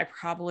something that I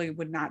probably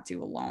would not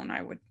do alone.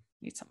 I would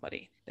need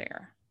somebody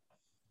there.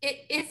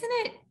 Isn't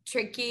it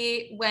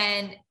tricky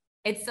when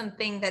it's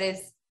something that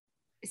is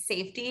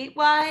safety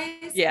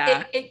wise?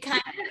 Yeah.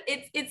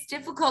 It's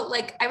difficult.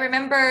 Like I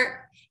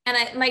remember,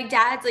 and my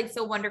dad's like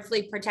so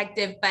wonderfully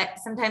protective, but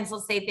sometimes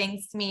he'll say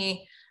things to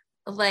me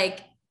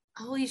like,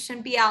 oh, you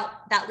shouldn't be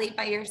out that late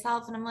by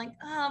yourself. And I'm like,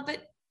 oh,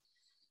 but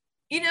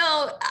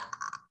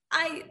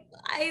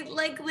I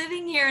like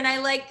living here, and I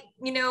like,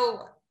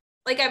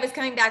 like I was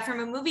coming back from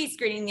a movie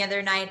screening the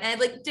other night, and I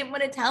like didn't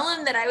want to tell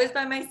him that I was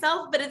by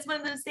myself, but it's one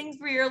of those things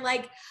where you're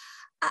like,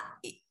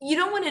 you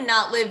don't want to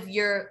not live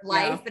your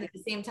life, but at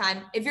the same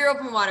time, if you're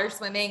open water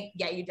swimming,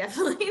 you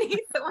definitely need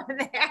someone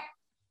there.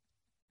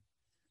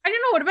 I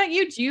don't know. What about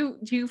you?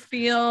 Do you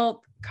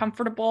feel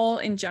comfortable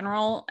in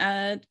general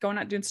going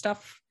out doing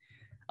stuff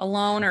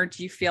alone, or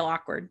do you feel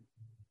awkward?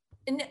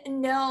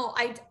 No,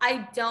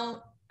 I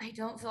don't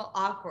feel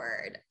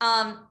awkward.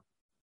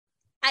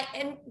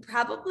 And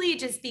probably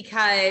just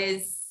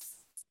because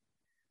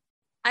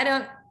I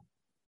don't,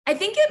 I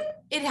think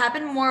it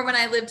happened more when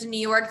I lived in New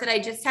York, that I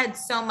just had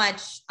so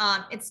much,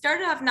 it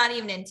started off not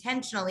even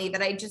intentionally,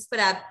 that I just would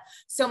have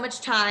so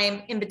much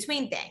time in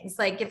between things.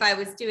 Like if I had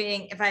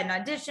an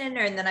audition,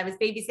 and then I was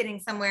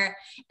babysitting somewhere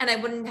and I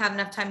wouldn't have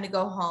enough time to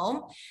go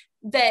home,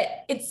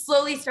 that it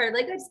slowly started,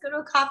 like, I just go to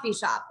a coffee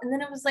shop. And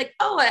then it was like,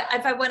 oh,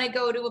 if I want to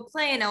go to a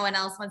play and no one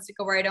else wants to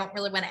go, where I don't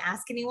really want to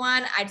ask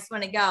anyone, I just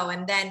want to go.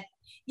 And then,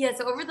 yeah,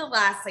 so over the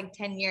last like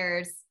 10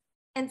 years,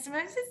 and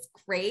sometimes it's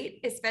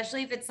great,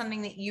 especially if it's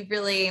something that you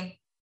really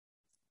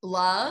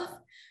love,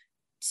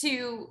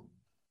 to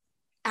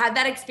have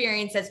that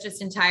experience that's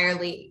just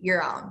entirely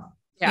your own,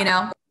 you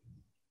know?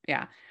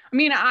 Yeah. I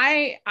mean,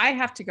 I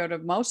have to go to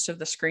most of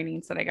the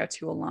screenings that I go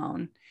to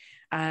alone.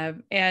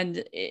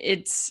 And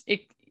it's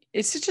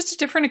just a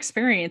different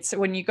experience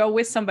when you go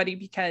with somebody,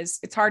 because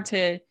it's hard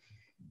to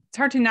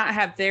not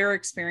have their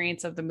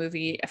experience of the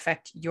movie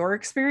affect your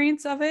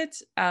experience of it.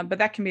 But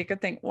that can be a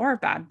good thing or a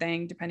bad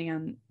thing, depending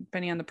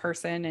on the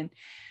person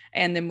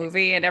and the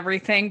movie and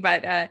everything.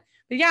 But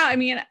yeah, I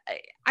mean,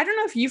 I don't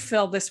know if you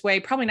feel this way,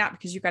 probably not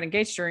because you got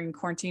engaged during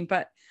quarantine,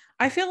 but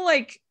I feel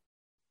like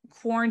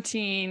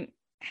quarantine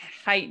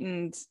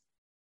heightened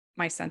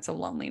my sense of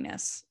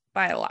loneliness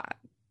by a lot.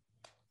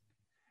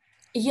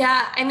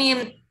 Yeah. I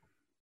mean,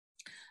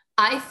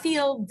 I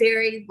feel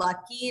very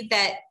lucky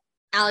that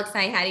Alex and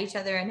I had each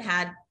other and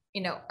had,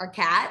 our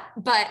cat,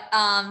 but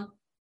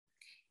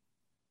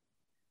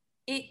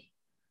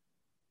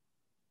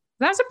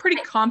that's a pretty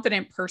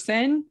confident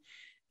person,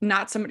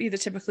 not somebody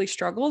that typically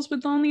struggles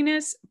with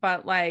loneliness,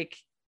 but like,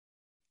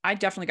 I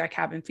definitely got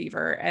cabin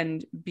fever,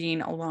 and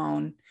being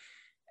alone,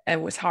 it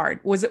was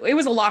hard. It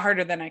was a lot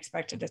harder than I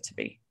expected it to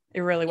be.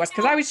 It really was.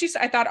 Cause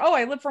I thought, oh,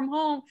 I live from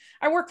home.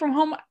 I work from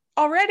home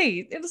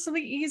already. It was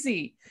something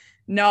easy.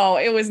 No,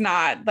 it was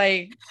not.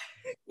 Like,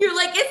 you're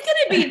like, it's going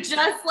to be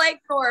just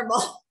like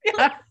normal.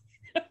 Yeah,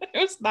 it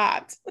was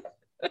not.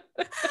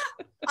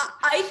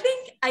 I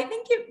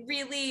think it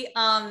really,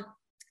 and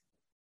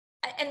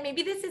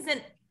maybe this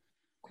isn't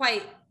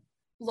quite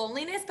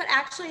loneliness, but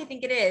actually I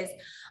think it is.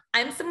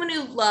 I'm someone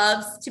who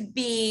loves to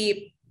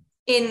be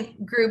in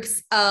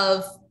groups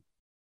of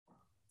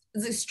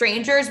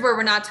strangers where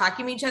we're not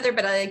talking to each other,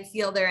 but I like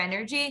feel their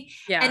energy.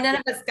 Yeah. And none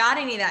of us got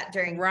any of that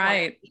during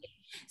right. quarantine.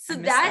 So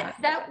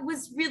that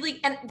was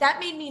really, and that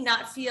made me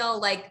not feel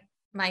like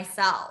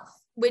myself,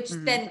 which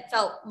then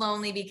felt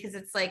lonely, because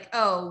it's like,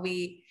 so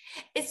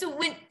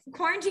when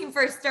quarantine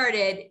first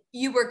started,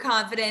 you were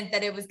confident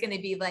that it was going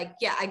to be like,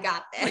 yeah, I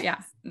got this.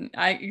 Yeah,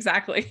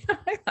 exactly.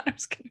 I thought it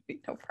was going to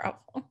be no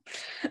problem.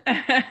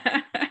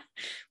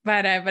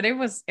 But it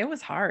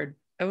was hard.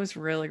 It was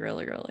really,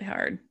 really, really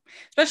hard,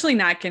 especially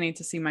not getting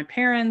to see my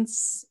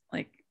parents.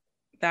 Like,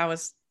 that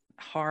was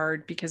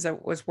hard, because I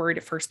was worried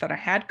at first that I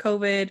had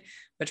COVID,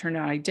 but turned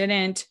out I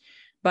didn't.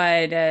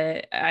 But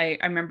I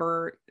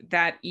remember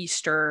that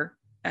Easter,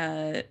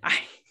 I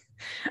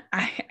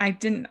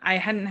hadn't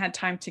had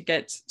time to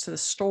get to the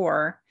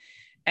store.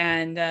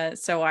 And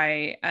so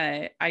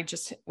I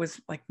just was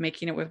like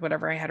making it with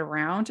whatever I had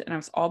around, and I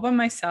was all by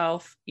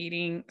myself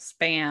eating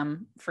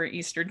Spam for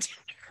Easter dinner.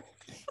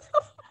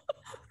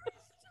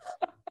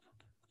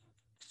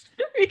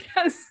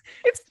 Because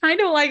it's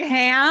kind of like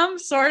ham,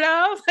 sort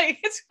of like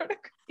it's sort of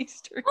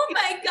Easter. Oh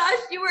my gosh,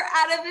 you were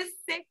out of this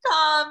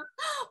sitcom.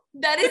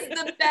 That is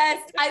the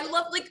best. I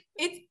love, like,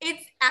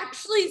 it's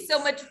actually so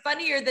much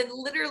funnier than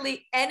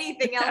literally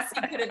anything else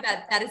you could have done.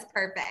 That is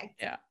perfect.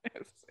 Yeah.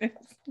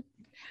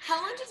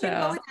 How long did you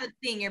go without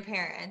seeing your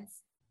parents?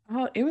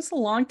 Oh, it was a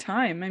long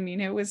time. I mean,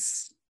 it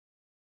was,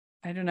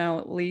 I don't know,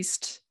 at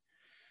least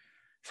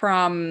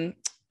from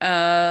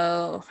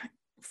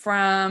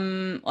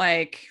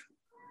like,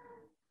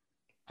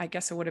 I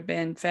guess it would have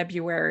been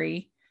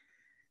February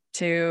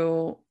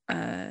to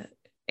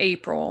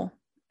April,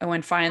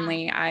 when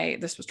finally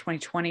this was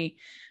 2020,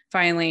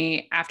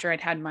 finally, after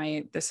I'd had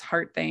this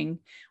heart thing,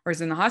 where I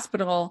was in the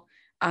hospital,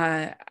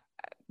 my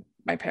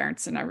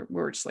parents and I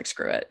were just like,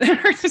 screw it.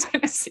 We're just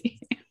gonna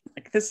see.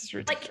 Like, this is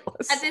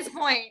ridiculous. Like, at this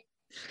point,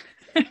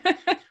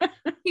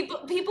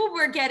 people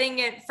were getting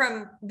it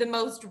from the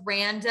most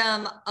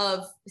random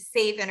of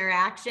safe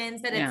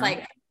interactions, that it's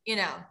like,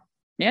 Yeah.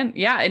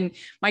 And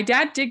my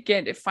dad did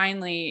get it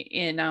finally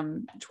in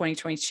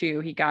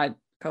 2022. He got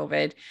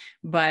COVID,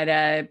 but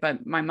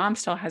my mom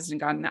still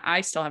hasn't gotten it.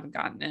 I still haven't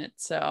gotten it.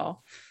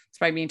 So it's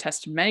by being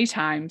tested many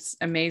times,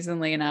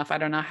 amazingly enough. I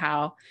don't know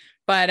how,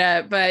 but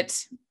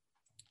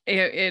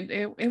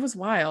it was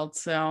wild.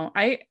 So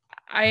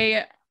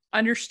I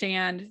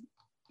understand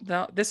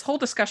this whole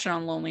discussion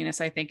on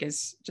loneliness, I think,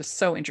 is just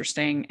so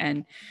interesting.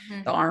 And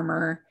the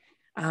armor,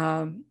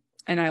 and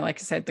like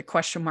I said, the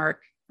question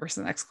mark versus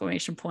an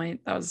exclamation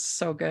point, that was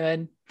so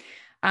good.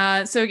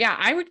 So yeah,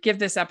 I would give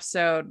this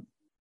episode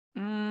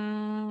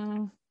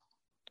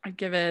I'd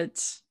give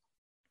it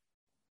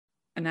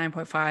a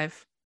 9.5. I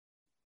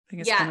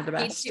think it's one of the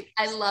best. Me too.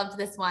 I loved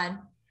this one.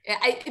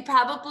 It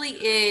probably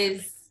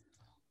is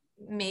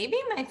maybe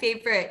my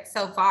favorite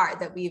so far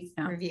that we've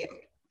reviewed.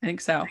 I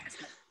think so.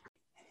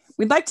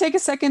 We'd like to take a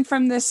second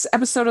from this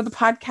episode of the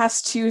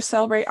podcast to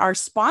celebrate our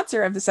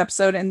sponsor of this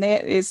episode, and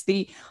that is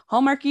the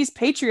Hallmarkies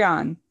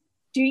Patreon.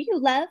 Do you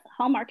love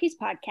Hallmarkies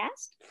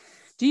podcast?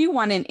 Do you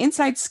want an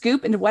inside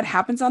scoop into what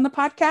happens on the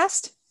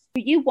podcast?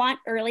 Do you want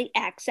early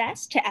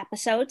access to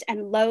episodes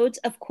and loads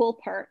of cool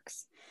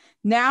perks?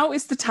 Now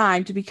is the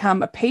time to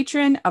become a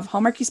patron of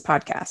Hallmarkies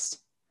podcast.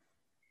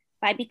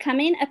 By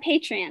becoming a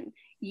patron,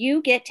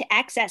 you get to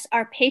access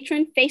our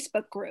patron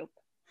Facebook group.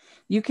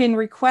 You can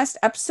request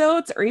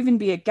episodes or even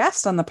be a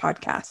guest on the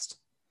podcast.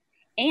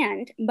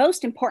 And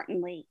most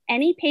importantly,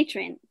 any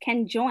patron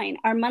can join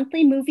our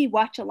monthly movie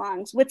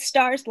watch-alongs with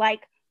stars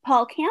like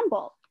Paul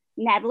Campbell,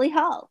 Natalie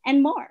Hall,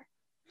 and more.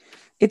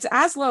 It's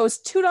as low as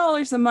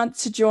 $2 a month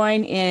to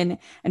join in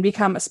and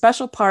become a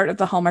special part of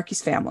the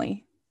Hallmarkies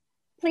family.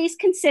 Please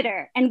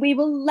consider, and we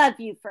will love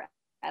you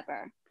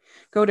forever.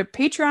 Go to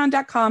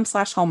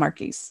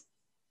patreon.com/Hallmarkies.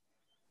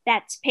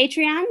 That's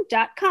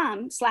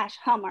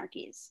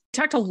patreon.com/Hallmarkies.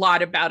 Talked a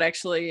lot about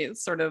actually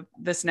sort of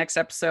this next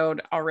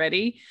episode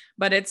already,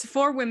 but it's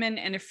 4 women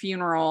and a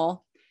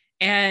funeral.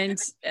 And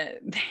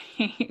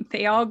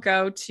they all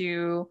go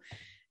to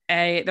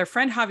their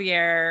friend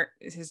Javier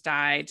has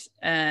died.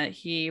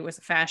 He was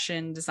a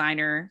fashion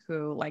designer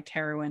who liked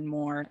heroin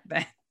more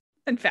than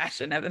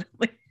fashion,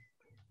 evidently.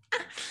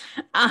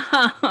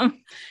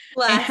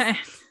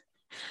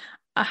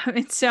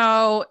 And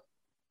so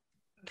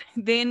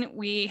then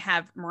we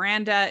have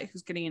Miranda,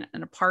 who's getting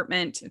an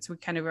apartment. And so we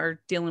kind of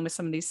are dealing with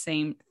some of these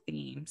same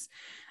themes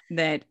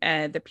that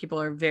people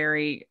are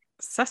very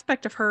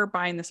suspect of her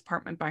buying this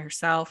apartment by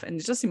herself. And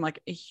it just seemed like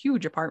a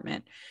huge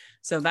apartment.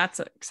 So that's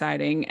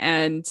exciting.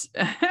 And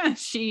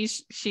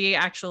she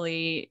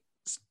actually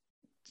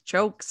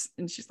chokes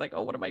and she's like,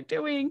 oh, what am I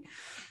doing?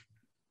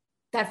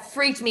 That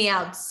freaked me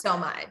out so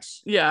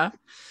much. Yeah.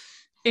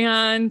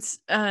 And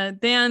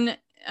then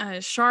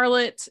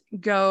Charlotte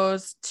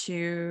goes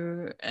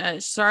to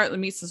Charlotte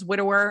meets this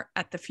widower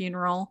at the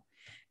funeral,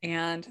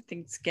 and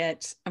things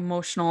get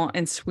emotional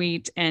and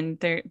sweet. And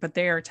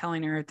they are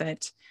telling her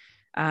that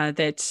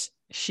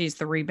she's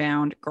the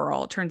rebound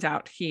girl. It turns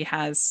out he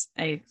has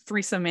a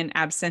threesome in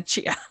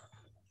absentia,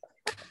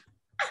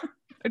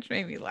 which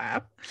made me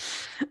laugh.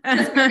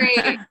 That's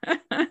great.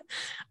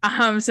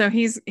 So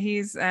he's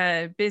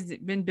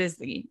been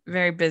busy,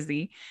 very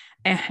busy,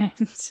 and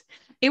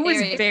it was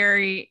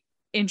very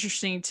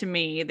interesting to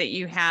me that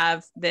you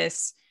have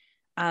this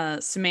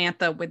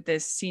Samantha with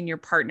this senior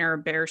partner,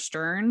 Bear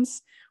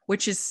Stearns,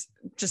 which is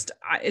just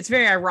it's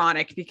very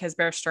ironic because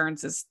Bear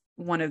Stearns is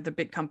one of the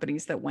big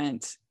companies that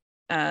went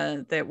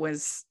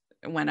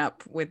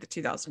up with the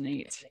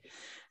 2008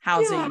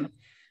 housing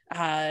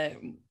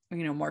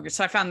mortgage.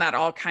 So I found that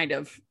all kind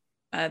of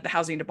the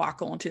housing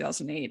debacle in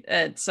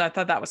 2008. So I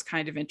thought that was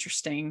kind of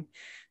interesting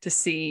to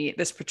see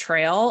this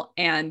portrayal.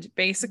 And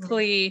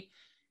basically,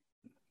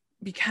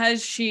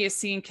 because she is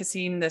seeing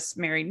Cassine, this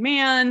married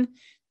man,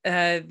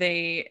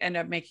 they end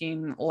up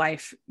making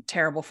life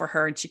terrible for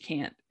her, and she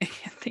can't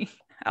get the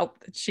help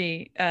that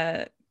she's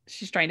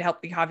trying to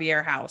help the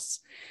Javier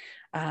house.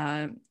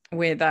 I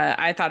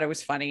thought it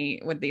was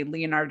funny with the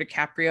Leonardo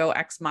DiCaprio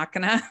ex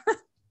machina.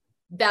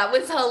 That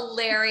was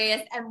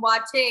hilarious. And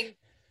watching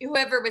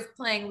whoever was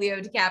playing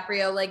Leo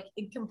DiCaprio, like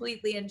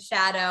completely in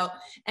shadow,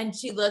 and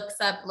she looks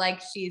up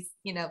like she's,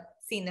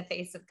 seen the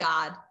face of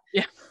God.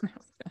 Yeah.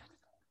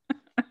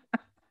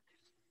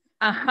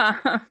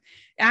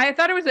 I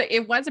thought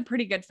it was a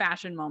pretty good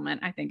fashion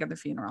moment, I think, at the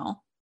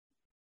funeral.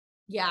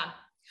 Yeah.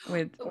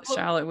 With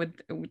Charlotte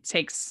would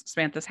take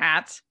Samantha's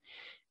hat,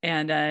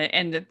 and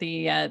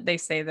they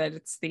say that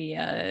it's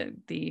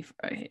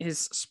his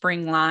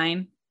spring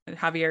line,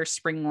 Javier's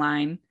spring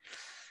line,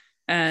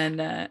 and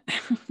yeah,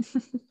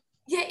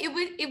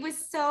 it was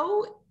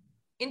so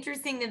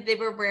interesting that they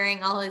were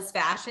wearing all his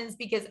fashions,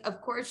 because of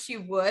course she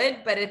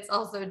would, but it's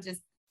also just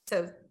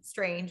so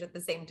strange at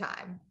the same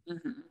time.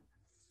 Mm-hmm.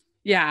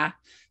 Yeah,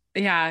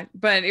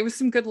 but it was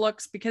some good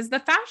looks, because the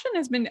fashion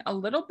has been a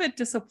little bit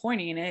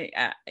disappointing.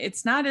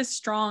 It's not as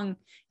strong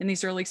in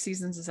these early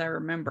seasons as I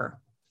remember.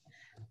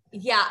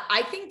 Yeah,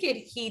 I think it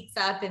heats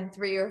up in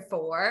 3 or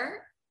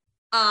 4.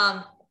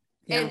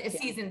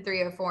 Season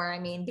 3 or 4, I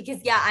mean, because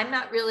I'm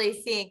not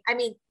really seeing,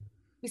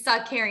 we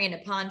saw Carrie in a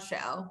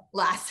poncho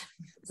last.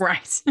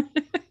 Right.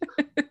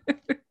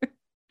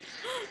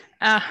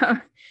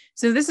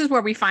 So this is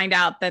where we find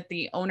out that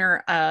the owner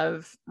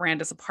of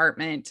Miranda's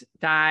apartment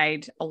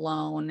died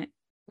alone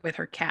with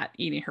her cat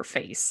eating her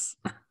face.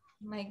 Oh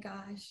my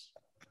gosh.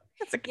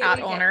 It's a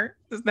cat owner.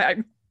 Is that?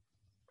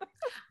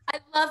 I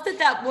love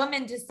that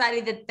woman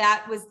decided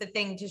that was the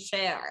thing to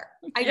share.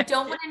 I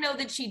don't want to know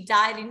that she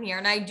died in here,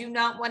 and I do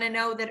not want to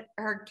know that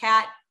her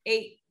cat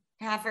ate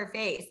half her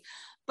face.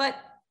 But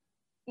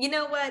you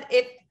know what?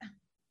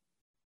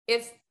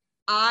 If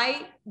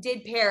I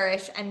did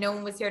perish and no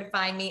one was here to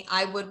find me,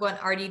 I would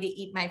want Artie to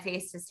eat my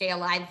face to stay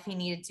alive if he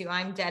needed to.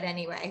 I'm dead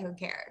anyway. Who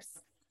cares?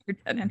 You're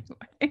dead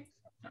anyway.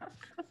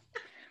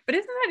 But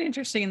isn't that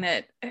interesting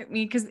that, I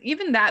mean, because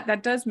even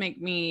that does make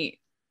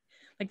me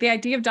like the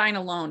idea of dying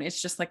alone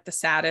is just like the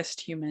saddest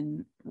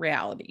human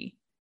reality.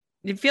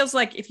 It feels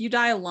like if you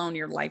die alone,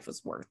 your life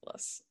was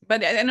worthless.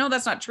 But I know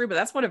that's not true, but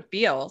that's what it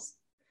feels.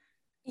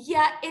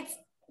 Yeah,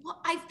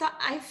 I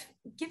thought I've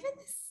given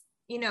this,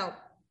 you know,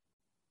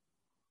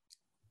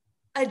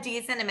 a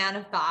decent amount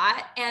of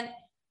thought and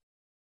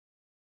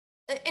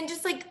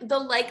just like the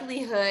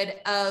likelihood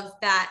of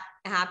that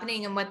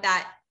happening and what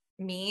that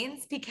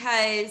means,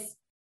 because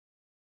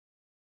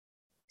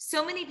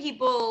so many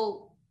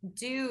people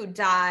do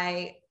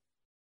die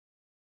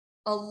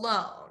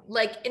alone,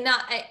 like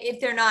not if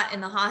they're not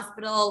in the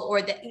hospital or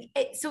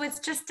so it's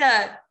just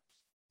I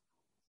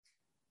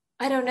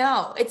don't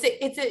know.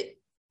 It's a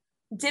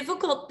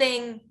difficult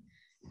thing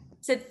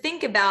to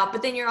think about,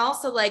 but then you're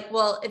also like,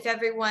 well, if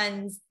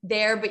everyone's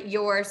there, but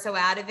you're so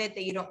out of it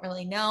that you don't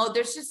really know,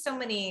 there's just so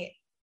many.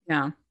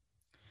 Yeah.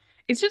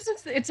 It's just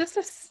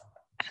a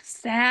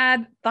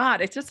sad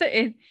thought. It's just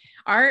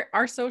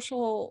our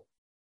social,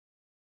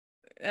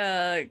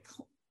 our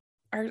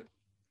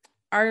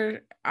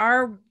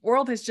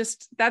world is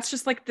just, that's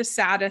just like the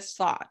saddest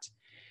thought.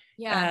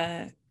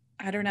 Yeah.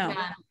 I don't know.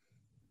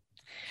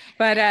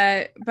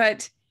 Yeah.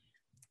 But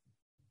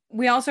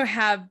we also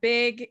have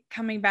Big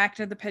coming back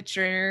to the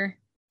picture.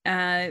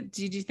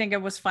 Did you think it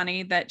was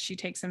funny that she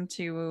takes him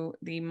to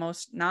the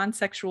most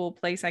non-sexual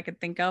place I could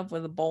think of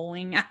with a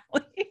bowling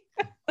alley?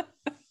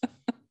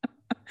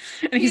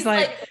 And he's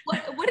like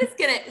what is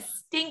gonna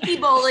stinky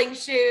bowling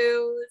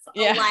shoes,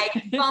 yeah.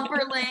 like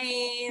bumper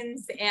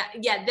lanes,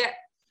 and yeah,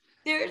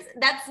 there's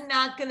that's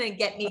not gonna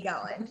get me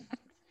going.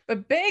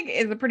 But Big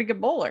is a pretty good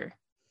bowler,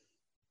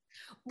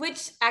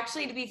 which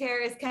actually, to be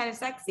fair, is kind of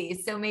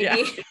sexy. So maybe.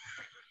 Yeah.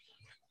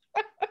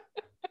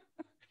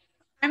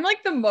 I'm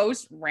like the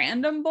most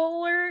random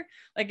bowler.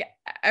 Like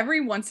every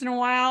once in a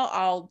while,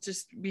 I'll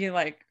just be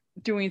like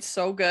doing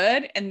so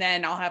good, and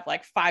then I'll have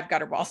like 5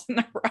 gutter balls in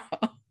a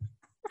row.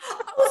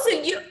 Oh,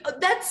 so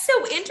that's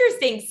so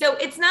interesting. So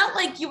it's not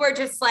like you are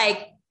just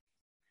like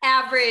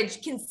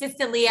average,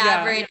 consistently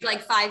average,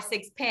 like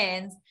 5-6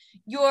 pins.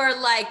 You're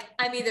like,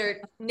 I'm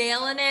either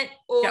nailing it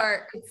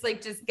or it's like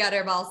just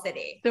gutter ball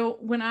city. So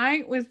when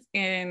I was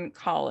in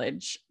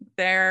college,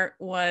 there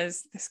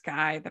was this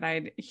guy that I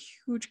had a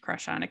huge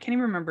crush on. I can't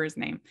even remember his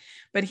name,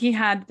 but he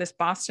had this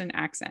Boston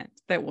accent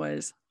that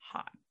was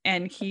hot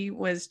and he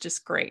was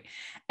just great.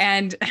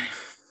 And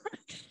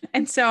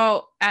and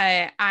so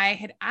I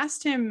had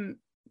asked him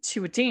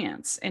to a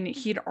dance and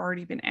he'd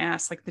already been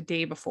asked like the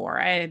day before.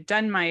 I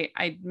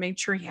made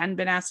sure he hadn't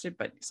been asked it,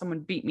 but someone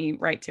beat me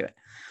right to it.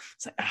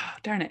 It's like, oh,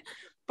 darn it.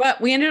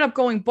 But we ended up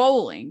going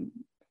bowling.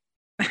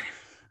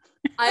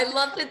 I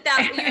loved it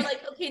that you're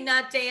like, okay,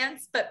 not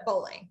dance, but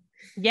bowling.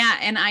 Yeah.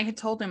 And I had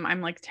told him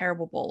I'm like a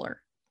terrible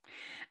bowler.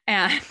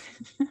 And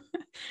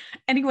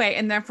anyway,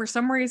 and then for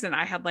some reason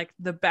I had like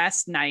the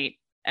best night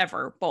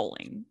ever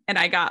bowling. And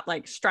I got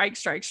like strike.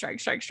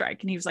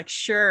 And he was like,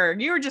 sure.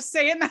 You were just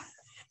saying that.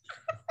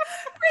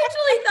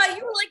 Rachel thought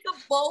you were like a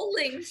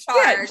bowling shark.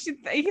 Yeah,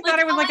 he thought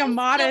I was like a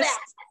modest,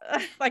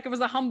 like it was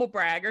a humble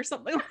brag or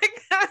something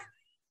like that.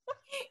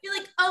 You're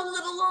like, oh,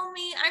 little old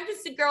me, I'm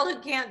just a girl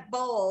who can't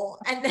bowl.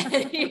 And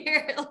then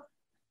you're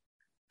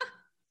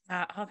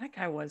that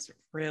guy was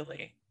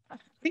really, I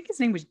think his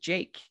name was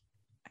Jake.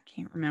 I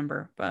can't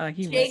remember, but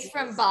Jake's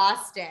from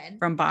Boston.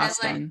 From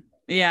Boston.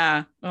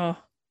 Yeah. Oh.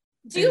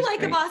 Do you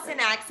like a Boston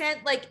accent?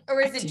 Like, or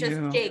is it just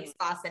Jake's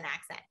Boston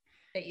accent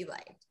that you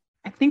liked?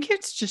 I think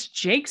it's just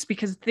Jake's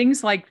because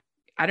things like,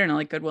 I don't know,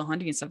 like Good Will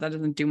Hunting and stuff, that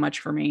doesn't do much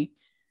for me.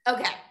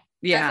 Okay.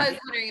 Yeah. That's what I was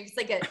wondering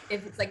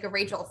if it's like a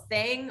Rachel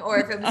thing or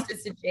if it was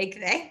just a Jake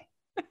thing.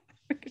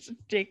 It's a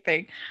Jake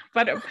thing.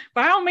 But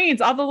by all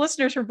means, all the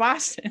listeners from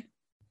Boston,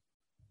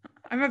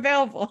 I'm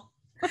available.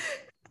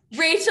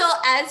 Rachel,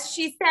 as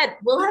she said,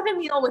 we'll have a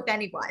meal with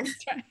anyone.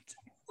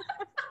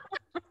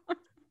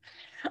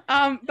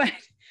 Right. But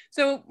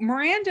so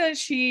Miranda,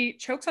 she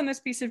chokes on this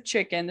piece of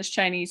chicken, this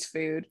Chinese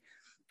food,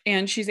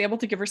 and she's able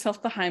to give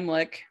herself the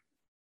Heimlich.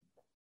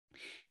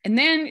 And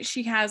then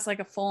she has like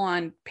a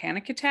full-on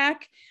panic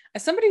attack.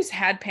 As somebody who's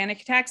had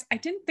panic attacks, I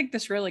didn't think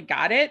this really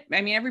got it.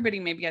 I mean, everybody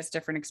maybe has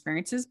different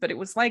experiences, but it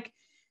was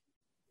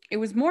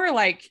more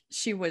like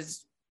she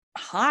was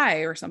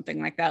high or something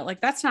like that.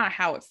 Like, that's not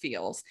how it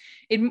feels.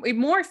 It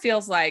more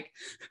feels like,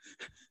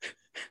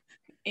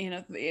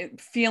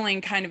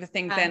 feeling kind of a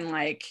thing than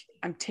like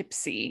I'm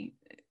tipsy,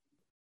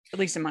 at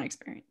least in my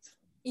experience.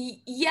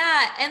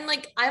 Yeah. And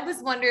like, I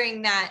was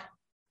wondering that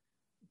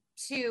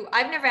too.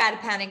 I've never had a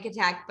panic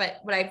attack, but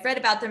what I've read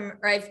about them,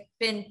 or I've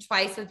been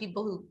twice with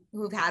people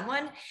who've had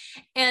one.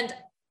 And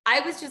I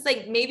was just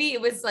like, maybe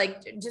it was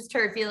like just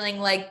her feeling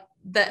like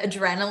the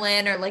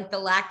adrenaline or like the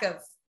lack of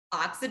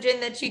oxygen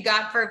that she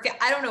got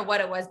I don't know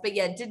what it was, but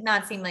yeah, it did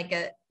not seem like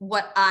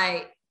what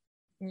I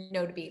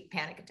know to be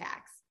panic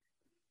attacks.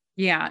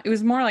 Yeah, it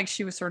was more like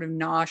she was sort of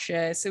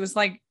nauseous. It was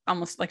like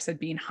almost like I said,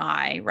 being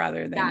high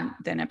rather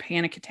than a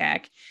panic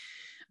attack.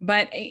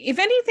 But if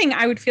anything,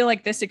 I would feel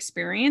like this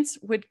experience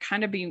would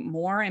kind of be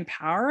more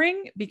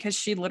empowering because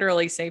she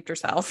literally saved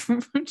herself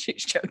when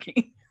she's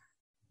choking.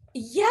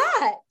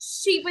 Yeah,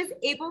 she was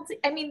able to.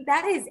 I mean,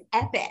 that is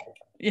epic.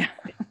 Yeah.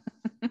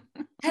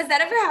 Has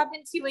that ever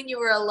happened to you when you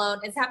were alone?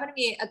 It's happened to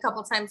me a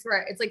couple times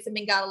where it's like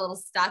something got a little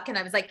stuck and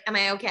I was like, am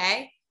I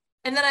okay?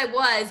 And then I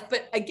was,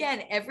 but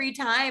again, every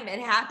time it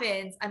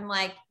happens, I'm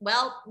like,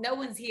 well, no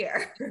one's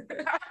here.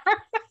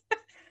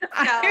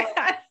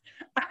 I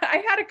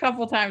had a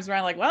couple times where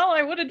I'm like, well,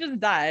 I would have just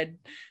died.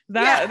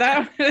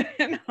 That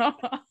you know.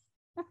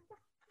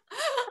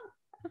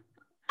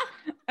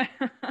 I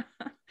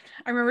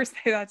remember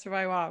saying that to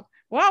my mom.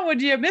 Well,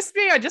 would you miss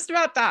me? I just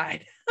about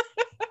died.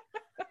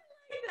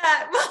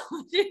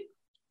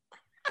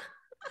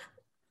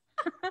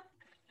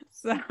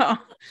 So,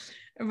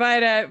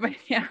 but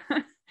yeah,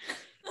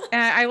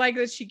 I like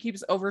that she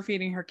keeps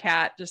overfeeding her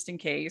cat just in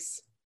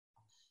case.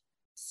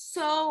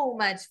 So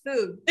much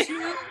food.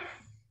 2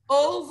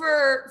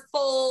 over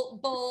full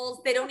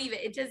bowls.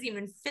 It doesn't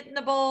even fit in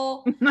the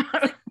bowl. Like,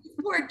 this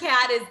poor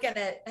cat is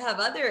gonna have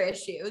other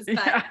issues,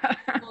 but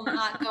will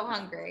not go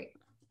hungry.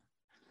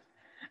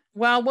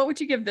 Well, what would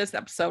you give this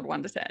episode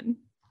 1 to 10?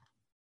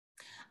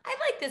 I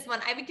like this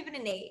one. I would give it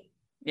an 8.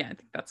 Yeah, I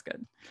think that's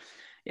good.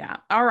 Yeah.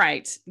 All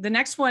right. The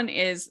next one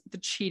is the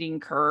cheating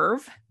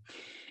curve.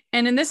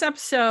 And in this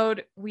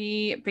episode,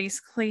 we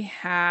basically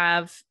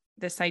have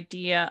this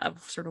idea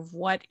of sort of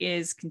what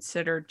is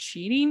considered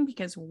cheating,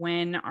 because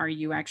when are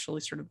you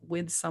actually sort of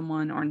with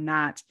someone or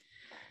not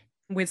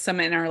with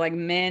someone? Are like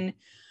men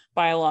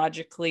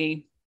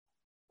biologically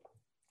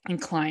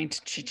inclined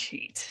to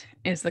cheat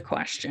is the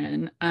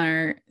question.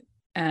 Are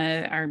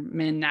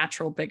men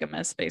natural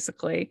bigamists,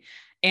 basically?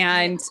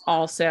 And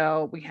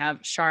also we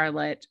have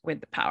Charlotte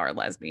with the power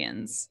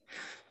lesbians.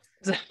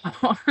 So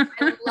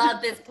I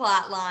love this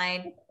plot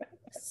line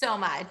so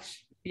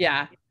much.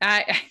 Yeah.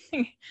 I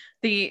think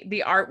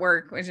the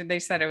artwork, which they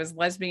said it was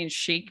lesbian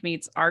chic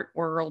meets art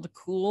world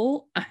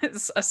cool.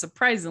 It's a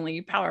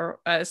surprisingly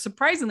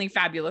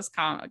fabulous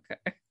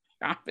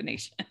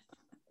combination.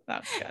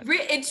 That was good.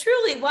 It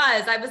truly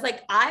was. I was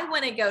like, I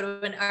want to go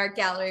to an art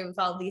gallery with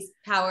all these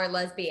power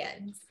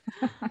lesbians.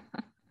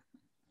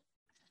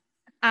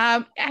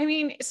 I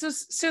mean,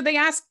 so they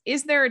ask,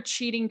 is there a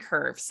cheating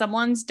curve?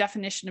 Someone's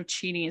definition of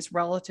cheating is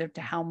relative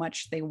to how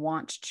much they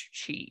want to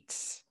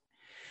cheat.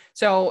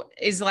 So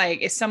is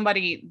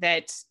somebody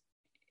that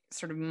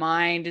sort of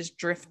mind is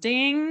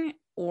drifting,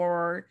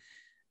 or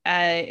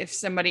if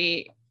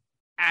somebody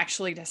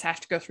actually does have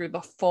to go through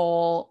the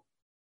full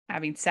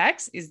having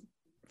sex is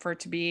for it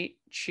to be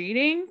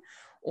cheating,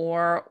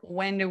 or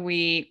when do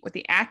what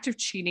the act of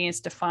cheating is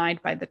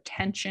defined by the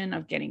tension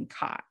of getting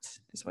caught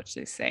is what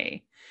they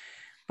say.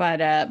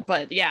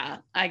 But yeah,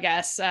 I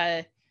guess,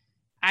 I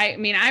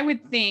mean, I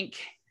would think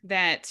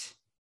that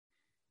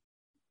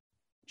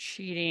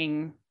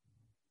cheating,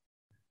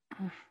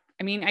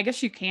 I mean, I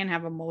guess you can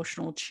have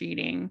emotional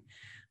cheating,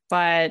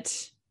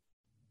 but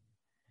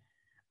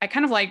I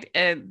kind of liked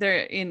there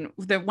in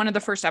one of the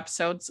first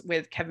episodes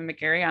with Kevin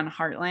McGarry on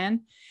Heartland,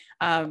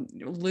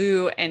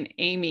 Lou and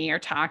Amy are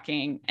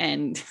talking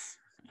and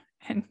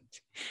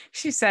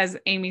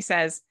Amy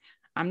says,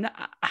 I'm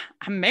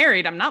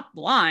married. I'm not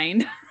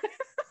blind.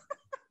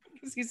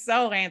 Because he's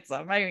so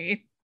handsome. I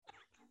mean,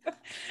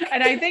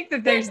 and I think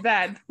that there's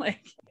that,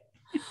 like,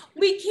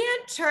 we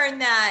can't turn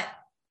that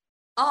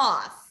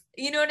off.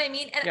 You know what I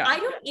mean? And I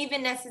don't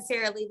even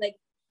necessarily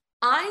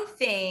I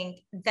think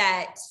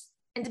that,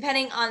 and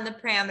depending on the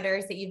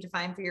parameters that you've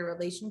defined for your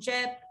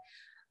relationship,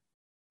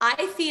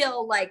 I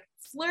feel like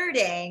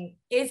flirting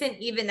isn't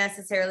even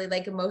necessarily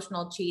like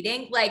emotional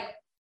cheating. Like,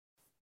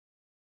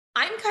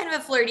 I'm kind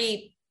of a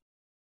flirty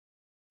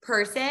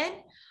person,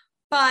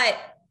 but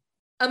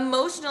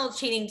emotional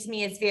cheating to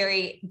me is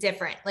very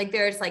different. Like,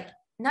 there's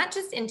not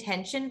just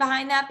intention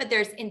behind that, but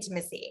there's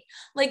intimacy.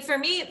 Like, for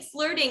me,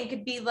 flirting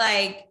could be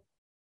like,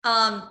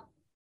 I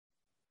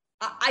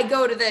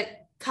go to the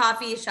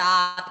coffee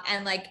shop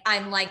and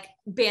I'm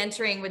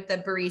bantering with the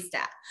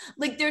barista.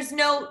 Like, there's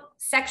no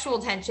sexual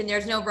tension,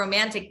 there's no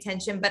romantic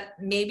tension, but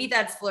maybe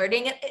that's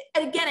flirting.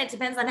 And again, it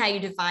depends on how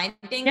you define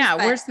things. Yeah.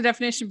 Where's the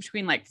definition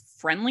between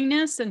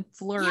friendliness and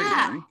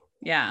flirting?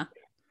 Yeah.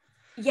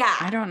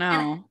 I don't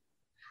know. And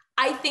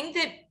I think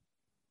that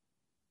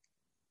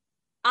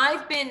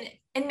I've been,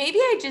 and maybe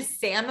I just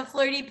say I'm a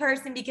flirty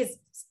person because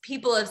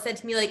people have said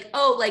to me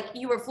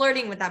you were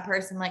flirting with that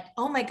person. Like,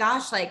 oh my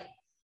gosh,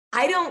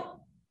 I don't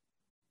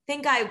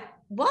think I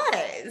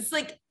was so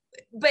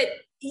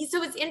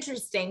it's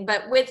interesting.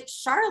 But with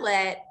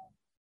Charlotte,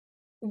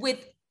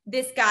 with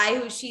this guy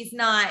who she's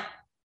not,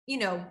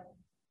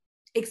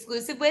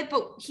 exclusive with,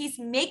 but he's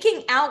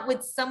making out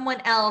with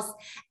someone else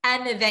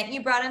at an event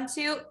you brought him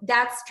to,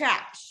 that's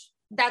trash.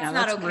 That's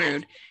not okay.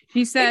 Rude.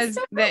 He says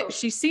that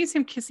she sees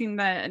him kissing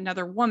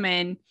another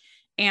woman,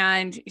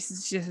 and she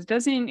says,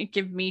 doesn't it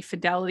give me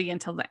fidelity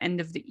until the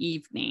end of the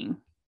evening?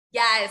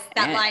 Yes,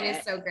 that line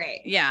is so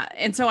great. Yeah.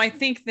 And so I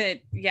think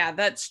that,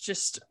 that's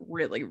just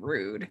really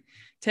rude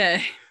to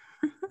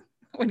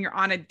when you're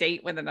on a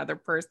date with another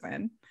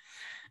person.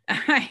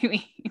 I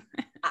mean,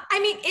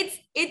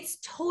 it's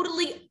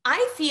totally,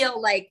 I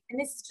feel like, and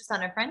this is just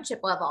on a friendship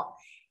level,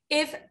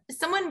 if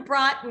someone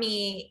brought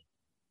me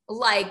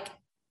like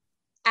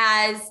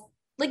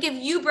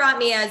if you brought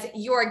me as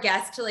your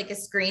guest to like a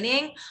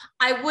screening,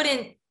 I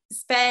wouldn't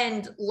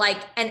spend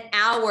like an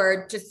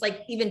hour just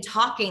like even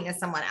talking to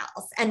someone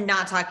else and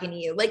not talking to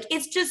you. Like,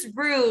 it's just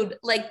rude.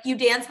 Like, you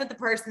dance with the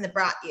person that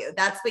brought you.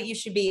 That's what you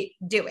should be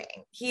doing.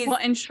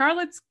 And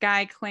Charlotte's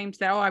guy claims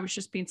that, I was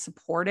just being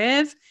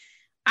supportive.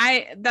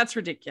 That's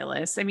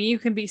ridiculous. I mean, you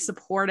can be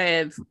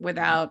supportive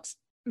without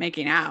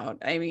making out.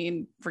 I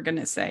mean, for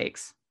goodness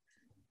sakes.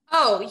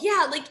 Oh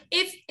yeah. Like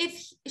if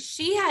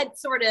she had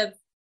sort of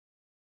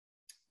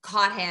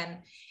caught him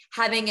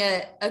having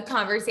a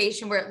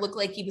conversation where it looked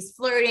like he was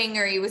flirting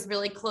or he was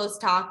really close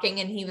talking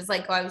and he was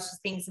like, I was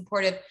just being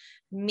supportive,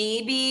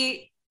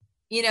 maybe,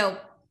 he would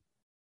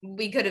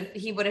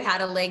have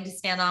had a leg to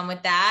stand on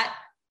with that.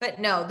 But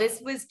no, this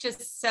was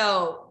just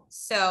so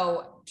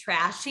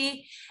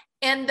trashy.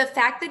 And the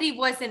fact that he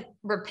wasn't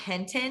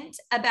repentant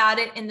about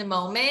it in the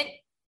moment,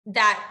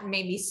 that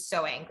made me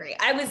so angry.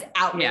 I was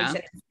outraged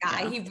at this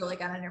guy. He really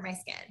got under my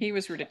skin. He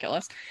was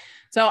ridiculous.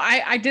 So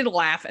I did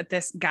laugh at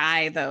this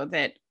guy, though,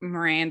 that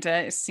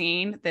Miranda is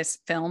seeing. This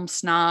film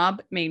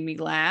snob made me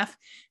laugh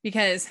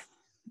because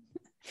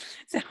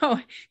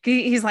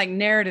he's like,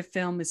 narrative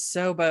film is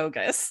so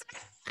bogus.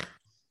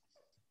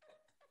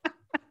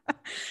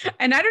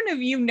 And I don't know if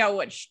you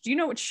know do you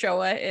know what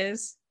Showa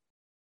is?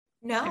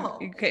 No.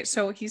 Okay,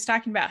 so he's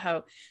talking about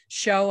how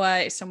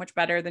Showa is so much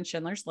better than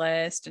Schindler's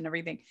List and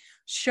everything.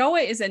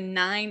 Showa is a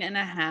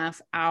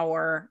 9.5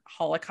 hour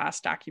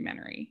Holocaust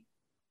documentary.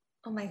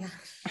 Oh my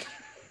gosh.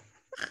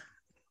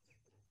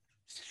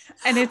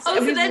 And it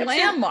was a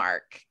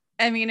landmark.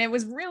 I mean, it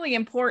was really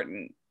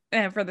important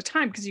for the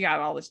time because you got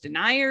all those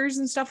deniers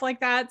and stuff like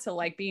that. So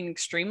like being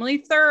extremely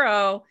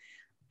thorough.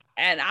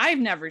 And I've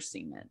never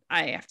seen it,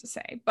 I have to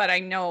say, but I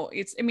know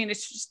it's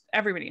just,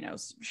 everybody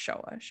knows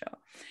Showa.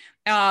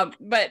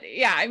 But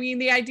yeah, I mean,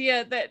 the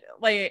idea that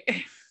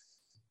like,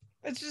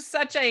 it's just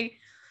such a,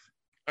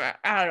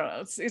 I don't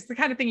know, it's the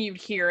kind of thing you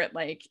hear at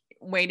like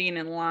waiting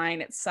in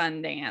line at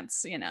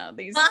Sundance,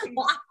 these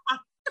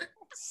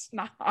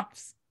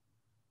snobs.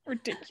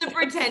 Ridiculous. The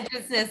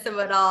pretentiousness of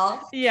it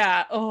all.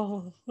 Yeah.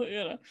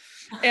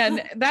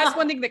 And that's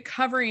one thing that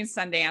covering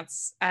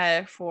Sundance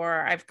I've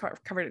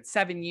covered it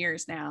 7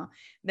 years now,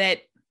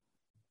 that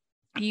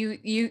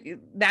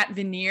that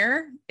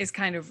veneer is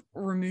kind of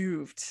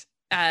removed.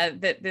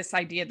 That this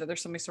idea that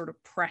there's something sort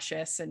of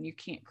precious and you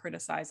can't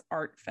criticize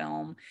art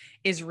film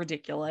is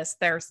ridiculous.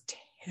 There's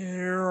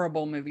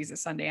terrible movies at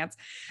Sundance,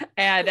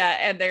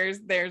 and there's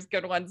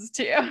good ones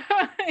too.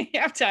 You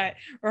have to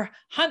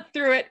hunt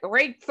through it,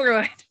 rake through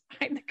it,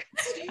 find the good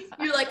stuff.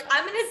 You're like,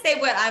 I'm gonna say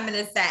what I'm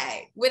gonna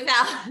say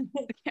without.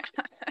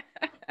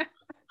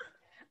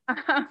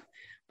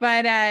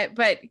 But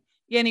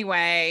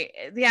anyway,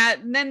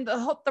 and then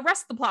the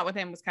rest of the plot with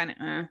him was kind of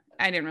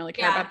I didn't really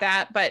care about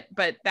that, but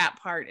that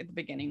part at the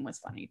beginning was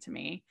funny to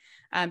me.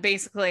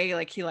 Basically,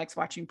 like, he likes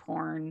watching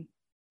porn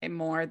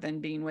more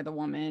than being with a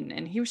woman,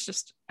 and he was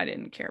just, I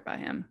didn't care about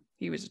him.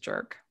 He was a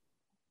jerk.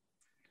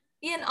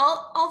 Yeah, and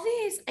all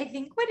these, I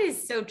think what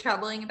is so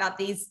troubling about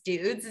these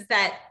dudes is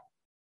that,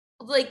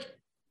 like,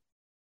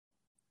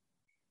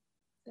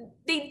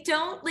 they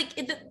don't, like,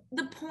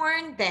 the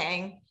porn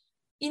thing,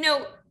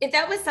 if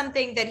that was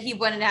something that he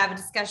wanted to have a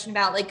discussion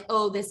about, like,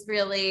 oh, this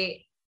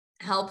really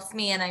helps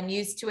me and I'm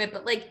used to it,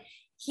 but like,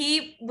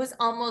 he was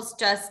almost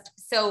just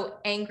so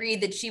angry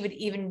that she would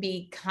even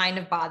be kind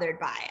of bothered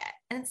by it.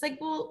 And it's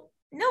like, well,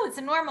 no, it's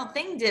a normal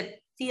thing to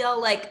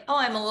feel like, oh,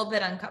 I'm a little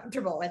bit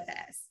uncomfortable with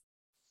this.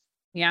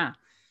 Yeah.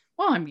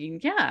 Well, I mean,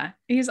 yeah,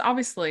 he's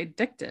obviously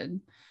addicted.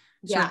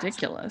 It's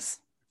ridiculous.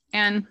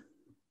 And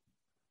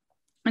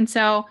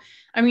so,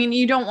 I mean,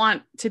 you don't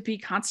want to be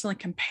constantly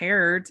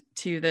compared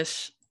to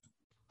this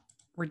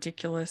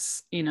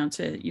ridiculous, you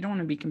don't want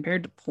to be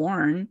compared to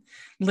porn.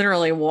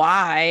 Literally,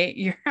 why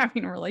you're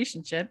having a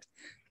relationship.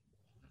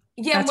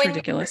 Yeah, that's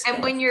ridiculous.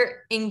 And when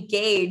you're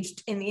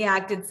engaged in the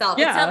act itself,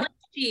 it's not like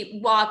she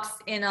walks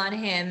in on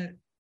him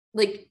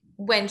like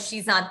when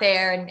she's not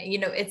there and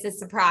it's a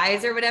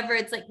surprise or whatever.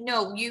 It's like,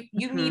 no, you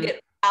need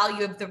it while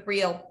you have the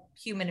real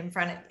human in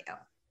front of you.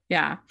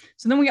 Yeah.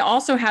 So then we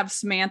also have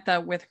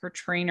Samantha with her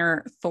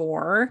trainer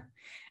Thor,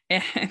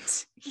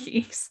 and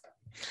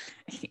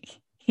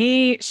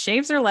he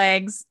shaves her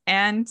legs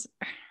and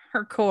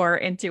her core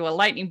into a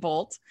lightning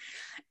bolt.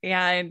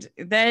 And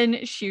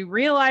then she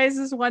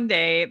realizes one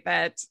day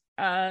that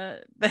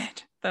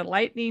the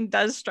lightning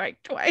does strike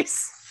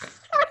twice.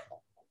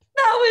 That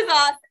was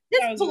awesome.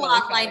 This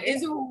plot line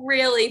is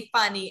really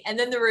funny. And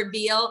then the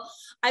reveal,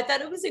 I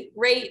thought it was a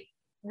great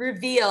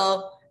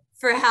reveal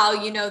for how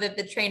that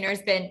the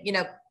trainer's been,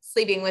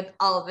 sleeping with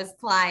all of his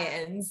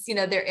clients.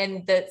 They're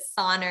in the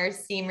sauna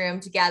steam room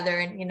together,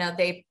 and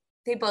they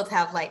both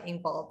have lightning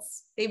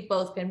bolts. They've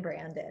both been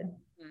branded.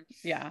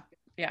 Yeah.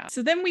 Yeah.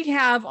 So then we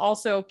have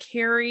also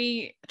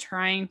Carrie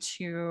trying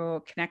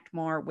to connect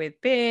more with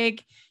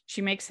Big.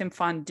 She makes him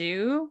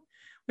fondue,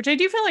 which I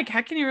do feel like,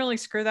 how can you really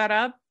screw that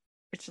up?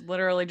 It's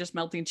literally just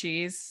melting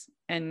cheese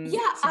and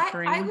some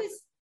cream.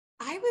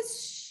 I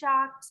was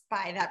shocked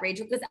by that,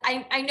 Rachel, because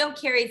I know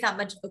Carrie's not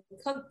much of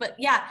a cook, but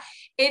yeah,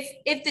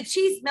 if the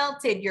cheese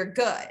melted, you're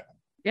good.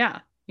 Yeah.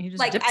 You just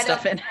Like, dip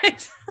stuff in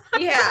it.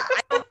 Yeah.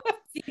 I don't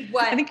see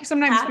what I think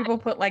sometimes happened. people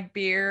put like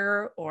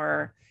beer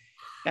or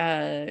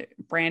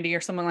brandy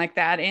or something like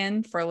that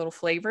in for a little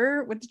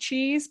flavor with the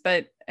cheese,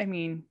 but I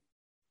mean,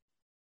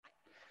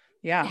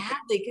 yeah,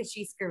 Badly because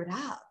she screwed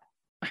up.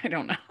 I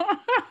don't know.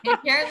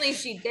 Apparently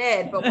she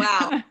did, but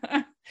wow.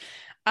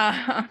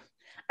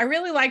 I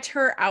really liked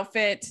her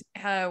outfit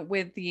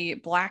with the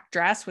black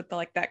dress with the,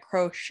 like that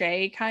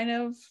crochet kind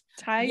of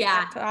tie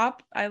at the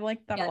top. I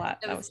liked that a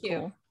lot. That was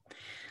cool.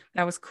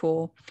 That was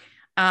cool.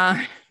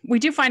 We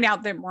do find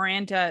out that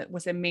Miranda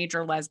was a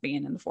major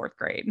lesbian in the 4th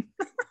grade.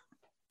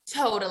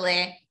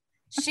 Totally.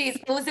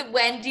 Was it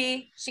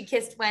Wendy? She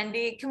kissed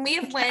Wendy. Can we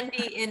have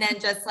Wendy in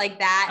and just like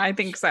that? I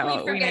think so. Can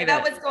we forget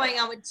about what's going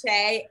on with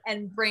Che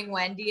and bring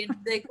Wendy into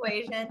the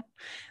equation?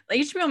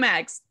 HBO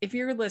Max, if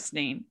you're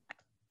listening,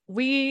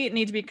 we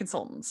need to be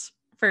consultants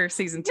for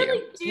season 2.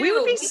 Really we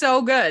would be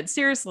so good.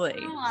 Seriously.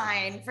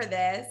 Line for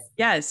this.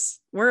 Yes,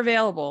 we're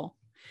available.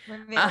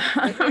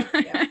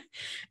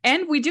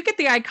 And we do get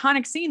the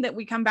iconic scene that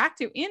we come back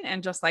to in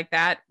And Just Like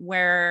That,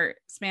 where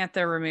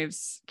Samantha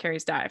removes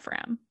Carrie's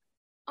diaphragm.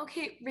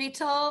 Okay,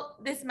 Rachel,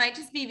 this might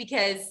just be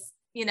because,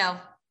 you know,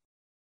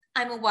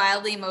 I'm a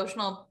wildly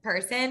emotional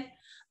person.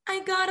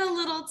 I got a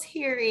little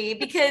teary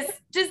because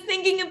just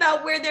thinking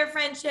about where their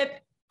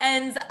friendship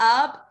ends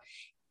up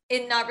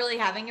in not really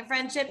having a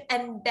friendship,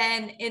 and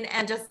then in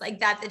And Just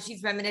Like That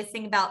she's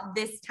reminiscing about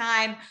this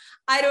time.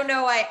 I don't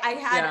know. I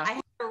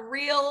had a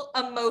real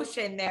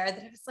emotion there that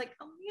I was like,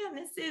 oh man,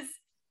 this is,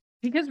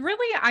 because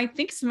really I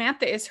think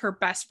Samantha is her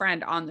best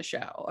friend on the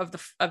show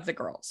of the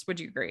girls. Would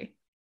you agree?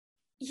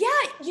 Yeah,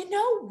 you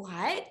know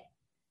what?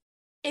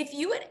 If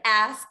you had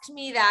asked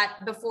me that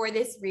before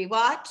this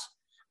rewatch,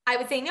 I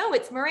would say, no,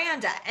 it's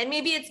Miranda. And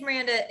maybe it's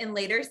Miranda in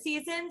later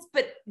seasons,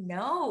 but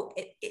no,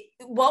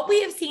 what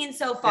we have seen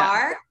so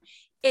far,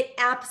 it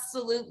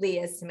absolutely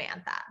is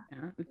Samantha.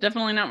 Yeah,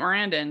 definitely not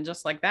Miranda and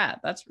Just Like That.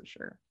 That's for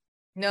sure.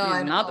 No,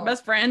 I'm not the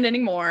best friend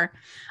anymore.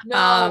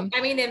 No, I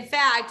mean, in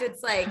fact,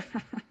 it's like,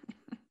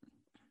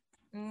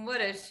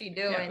 what is she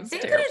doing? Yeah,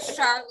 Thank goodness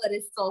Charlotte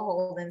is still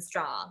holding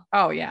strong.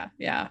 Oh yeah,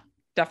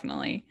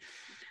 definitely.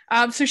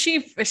 So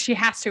she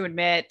has to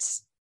admit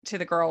to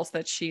the girls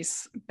that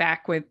she's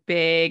back with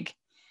Big,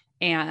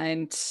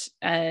 and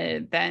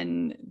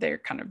then they're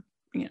kind of,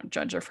 you know,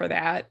 judge her for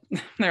that.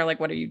 They're like,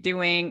 what are you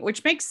doing?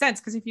 Which makes sense,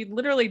 because if you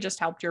literally just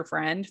helped your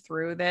friend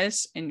through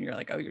this and you're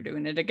like, oh, you're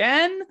doing it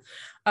again,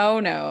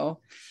 oh no.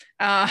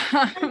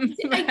 I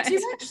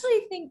do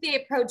actually think they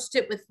approached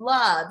it with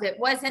love. It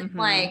wasn't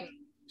like,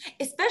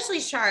 especially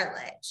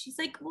Charlotte, she's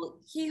like, well,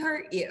 he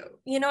hurt you,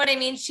 you know what I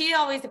mean? She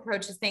always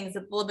approaches things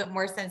with a little bit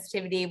more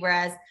sensitivity,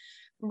 whereas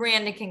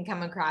Miranda can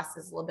come across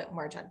as a little bit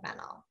more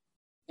judgmental.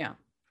 Yeah.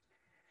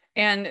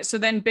 And so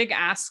then Big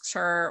asks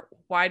her,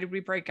 why did we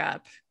break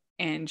up?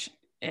 And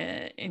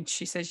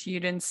she says, you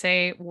didn't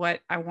say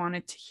what I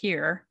wanted to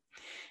hear.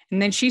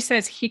 And then she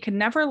says, he could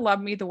never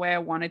love me the way I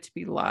wanted to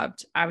be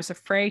loved. I was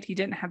afraid he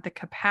didn't have the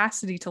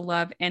capacity to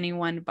love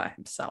anyone but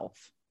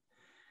himself.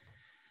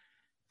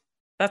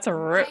 That's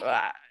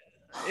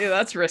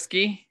that's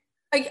risky.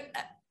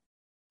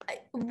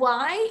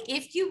 Why,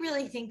 if you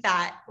really think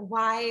that,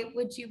 why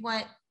would you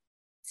want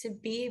to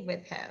be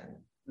with him?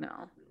 No.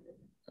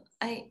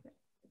 I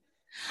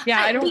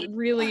don't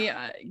really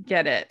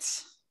get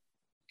it.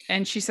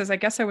 And she says, I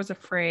guess I was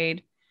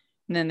afraid.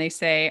 And then they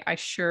say, I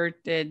sure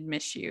did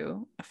miss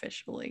you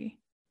officially.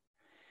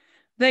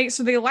 They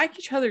like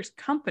each other's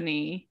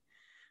company,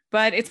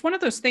 but it's one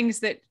of those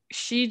things that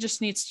she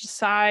just needs to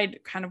decide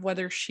kind of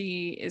whether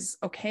she is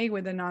okay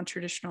with a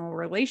non-traditional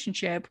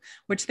relationship,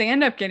 which they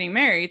end up getting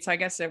married. So I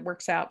guess it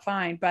works out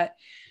fine. But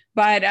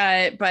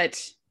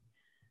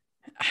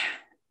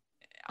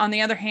on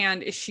the other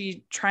hand, is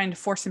she trying to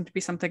force him to be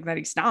something that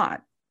he's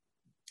not?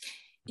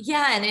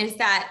 Yeah. And is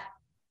that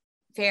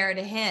fair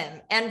to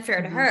him and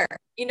fair to her?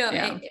 You know,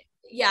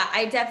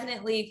 I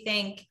definitely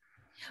think,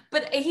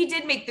 but he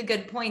did make the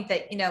good point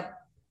that, you know,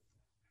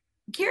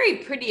 Carrie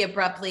pretty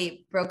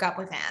abruptly broke up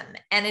with him.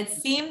 And it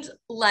seemed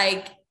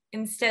like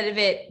instead of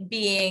it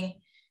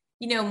being,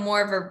 you know,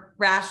 more of a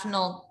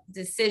rational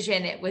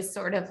decision, it was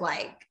sort of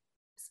like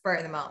spur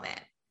of the moment.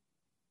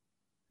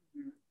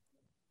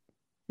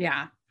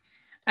 Yeah.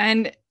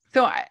 And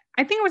so I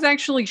think it was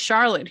actually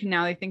Charlotte who,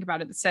 now they think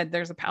about it, that said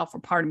there's a powerful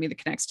part of me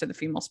that connects to the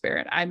female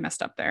spirit. I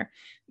messed up there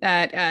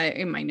that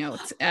in my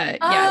notes. Yeah,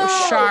 it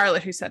was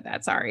Charlotte who said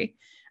that. Sorry.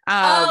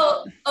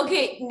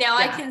 Okay. Now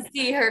I can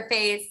see her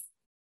face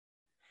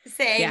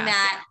saying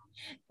that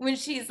when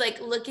she's like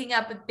looking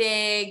up with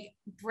big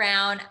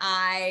brown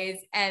eyes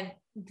and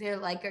they're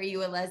like, are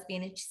you a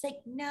lesbian? And she's like,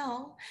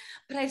 no,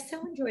 but I've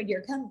so enjoyed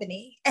your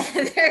company.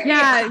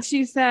 Yeah,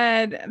 she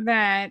said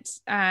that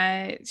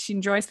she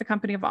enjoys the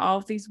company of all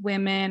of these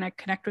women. I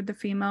connect with the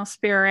female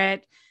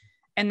spirit.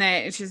 And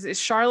that is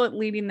Charlotte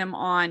leading them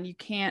on. You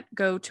can't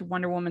go to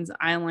Wonder Woman's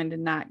island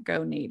and not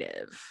go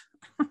native.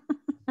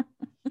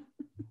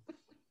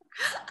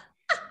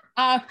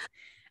 I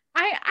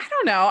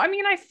don't know. I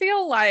mean, I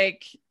feel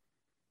like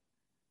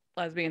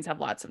lesbians have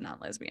lots of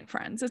non-lesbian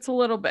friends. It's a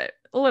little bit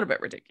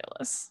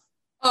ridiculous.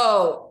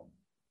 Oh,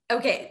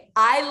 okay.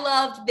 I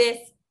loved this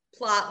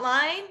plot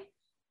line,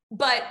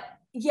 but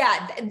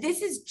yeah,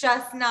 this is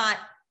just not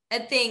a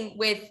thing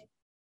with,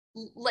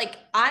 like,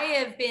 I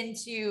have been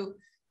to,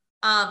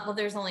 well,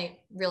 there's only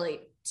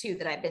really 2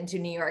 that I've been to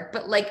New York,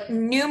 but like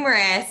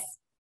numerous,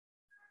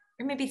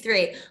 or maybe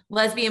 3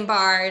 lesbian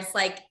bars.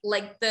 Like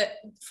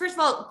first of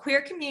all,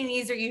 queer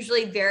communities are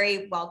usually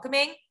very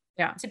welcoming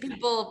to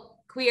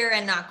people queer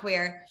and not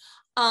queer.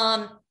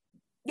 Yeah,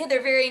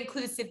 they're very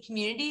inclusive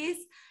communities.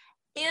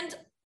 And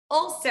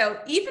also,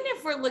 even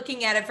if we're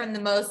looking at it from the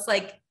most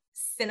like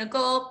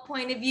cynical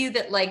point of view,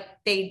 that like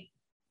they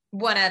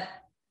want to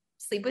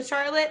sleep with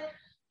Charlotte,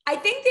 I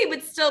think they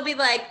would still be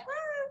like,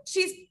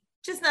 she's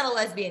just not a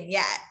lesbian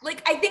yet.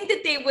 Like, I think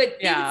that they would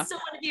still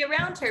want to be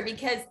around her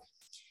because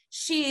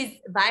she's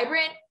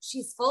vibrant,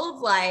 she's full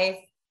of life,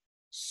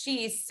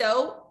 she's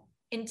so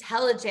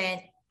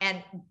intelligent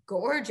and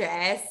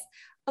gorgeous.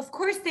 Of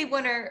course they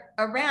want her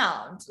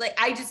around. Like,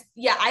 I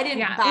didn't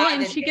buy well,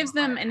 and she gives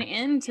them an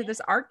in to this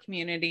art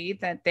community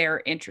that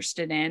they're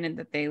interested in and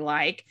that they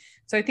like.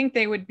 So I think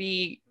they would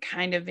be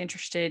kind of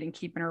interested in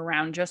keeping her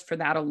around just for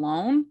that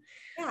alone.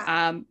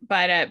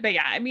 But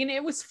yeah, I mean,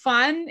 it was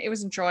fun. It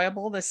was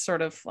enjoyable. This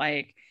sort of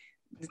like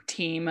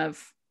team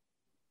of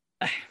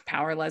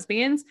power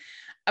lesbians.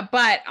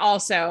 But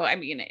also, I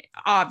mean,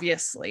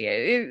 obviously,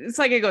 it's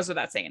like it goes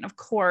without saying. Of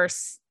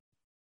course,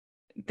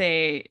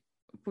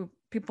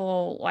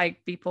 people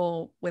like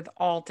people with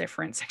all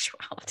different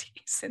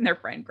sexualities in their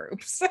friend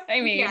groups.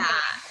 I mean,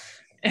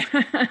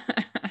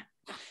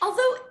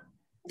 although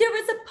there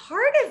was a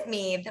part of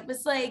me that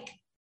was like,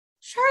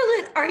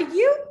 Charlotte, are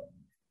you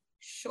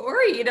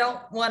sure you don't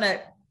want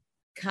to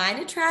kind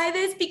of try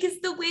this? Because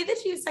the way that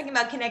she was talking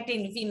about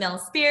connecting to female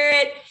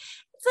spirit,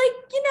 it's like,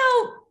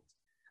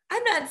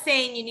 I'm not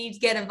saying you need to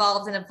get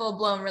involved in a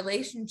full-blown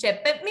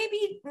relationship, but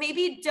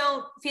maybe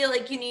don't feel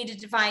like you need to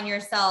define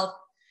yourself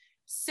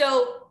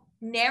so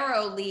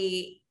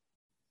narrowly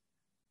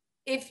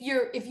if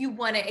you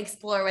want to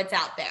explore what's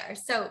out there.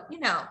 So, who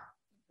knows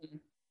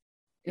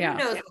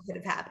what could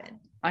have happened.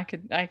 I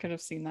could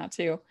have seen that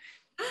too.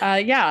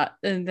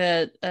 And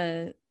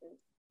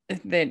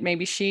that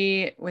maybe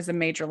she was a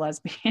major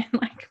lesbian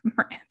like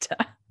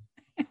Miranda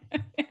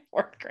in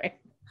 4th grade.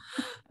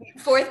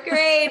 4th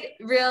grade,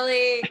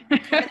 really?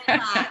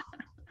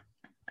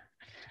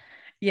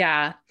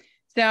 Yeah.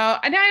 So,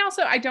 and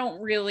I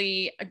don't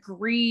really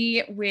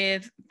agree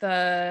with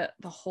the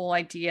whole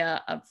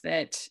idea of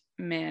that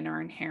men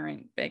are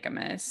inherent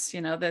bigamous.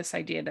 This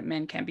idea that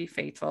men can be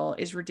faithful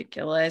is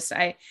ridiculous.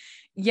 I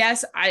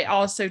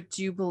also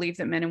do believe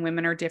that men and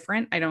women are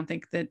different. I don't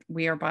think that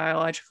we are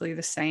biologically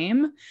the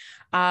same.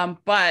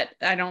 But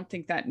I don't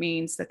think that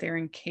means that they're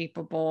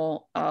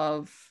incapable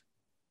of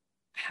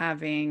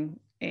having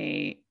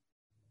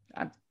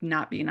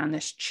not being on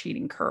this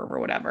cheating curve or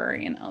whatever,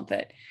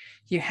 that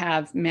you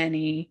have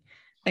many.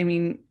 I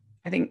mean,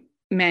 I think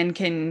men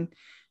can,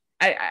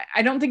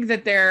 I don't think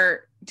that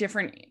they're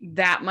different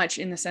that much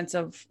in the sense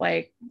of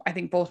like, I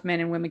think both men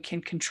and women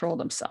can control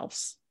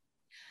themselves.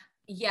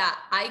 Yeah,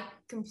 I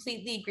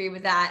completely agree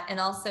with that. And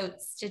also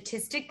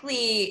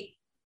statistically,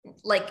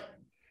 like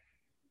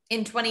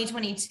in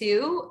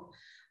 2022,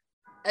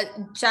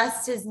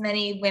 just as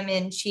many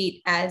women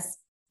cheat as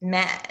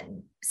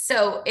men.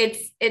 So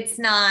it's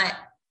not,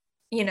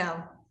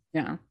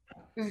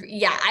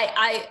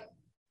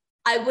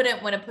 I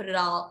wouldn't want to put it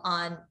all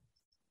on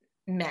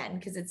men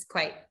because it's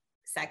quite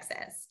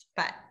sexist,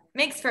 but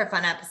makes for a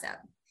fun episode.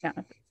 Yeah.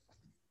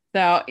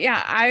 So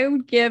yeah, I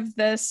would give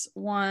this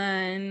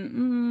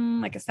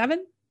one like a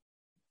 7.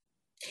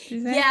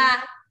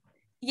 Yeah,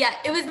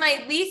 it was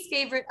my least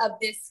favorite of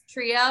this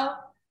trio,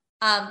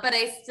 but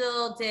I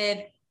still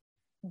did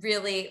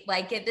really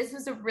like it. This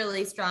was a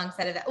really strong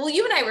set of that. Well,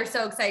 you and I were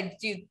so excited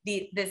to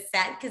do this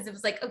set because it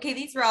was like, okay,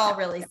 these were all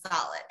really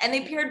solid and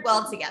they paired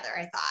well together,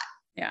 I thought.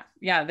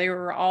 Yeah, they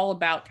were all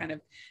about kind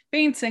of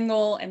being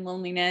single and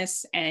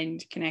loneliness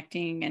and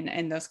connecting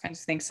and those kinds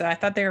of things. So I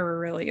thought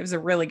it was a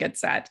really good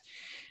set.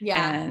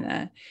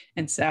 Yeah.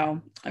 And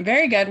so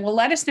very good. Well,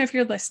 let us know if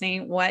you're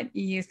listening, what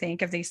you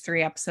think of these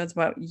 3 episodes,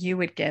 what you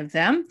would give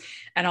them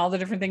and all the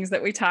different things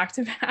that we talked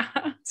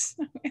about.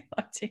 We'd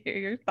love to hear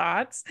your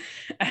thoughts.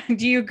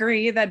 Do you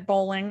agree that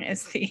bowling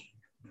is the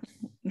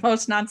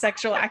most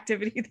non-sexual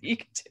activity that you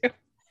can do?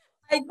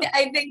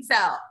 I think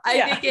so.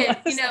 I think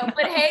it's,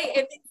 but hey,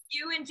 if it's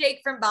you and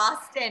Jake from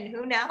Boston,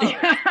 who knows?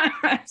 Yeah,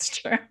 that's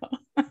true.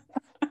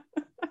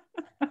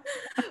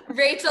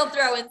 Rachel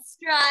throwing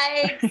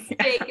strikes.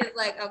 Jake is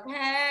like,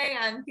 okay,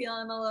 I'm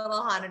feeling a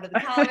little hot under the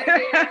collar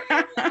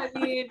here. I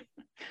mean,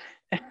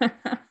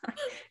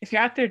 if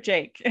you're out there,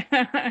 Jake,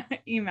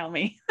 email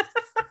me.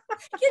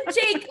 yeah,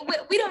 Jake,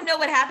 we don't know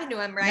what happened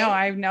to him, right? No,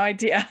 I have no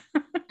idea.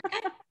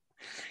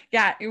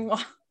 Yeah,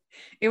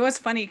 it was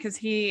funny because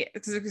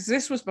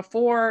this was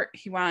before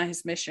he went on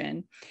his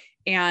mission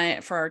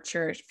and for our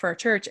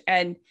church,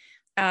 and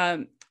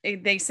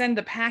they send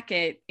the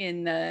packet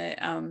in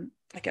the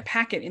like a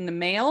packet in the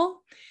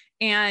mail,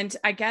 and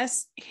I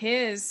guess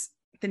the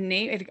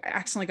name it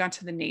accidentally got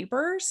to the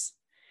neighbors.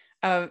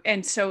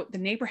 And so the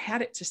neighbor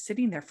had it just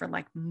sitting there for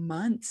like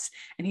months,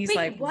 and he's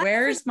like,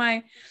 where's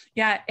my,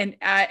 and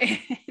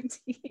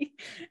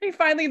he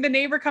finally, the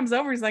neighbor comes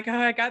over, he's like, oh,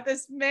 I got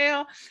this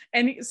mail.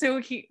 And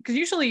so because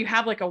usually you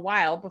have like a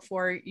while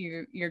before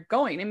you're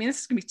going. I mean,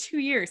 this is gonna be 2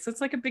 years, so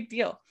it's like a big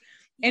deal.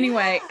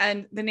 Anyway,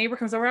 and the neighbor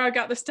comes over, oh, I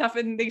got this stuff,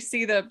 and they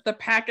see the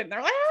packet, and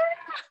they're like,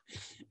 ah!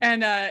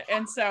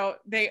 And so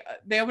they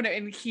open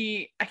it, and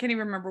I can't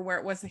even remember where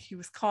it was that he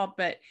was called,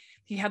 but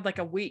he had like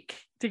a week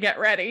to get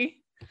ready.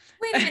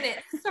 Wait a minute.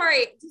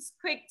 Sorry, just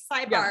quick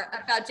sidebar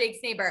about Jake's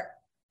neighbor.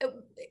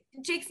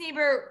 Jake's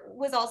neighbor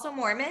was also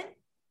Mormon?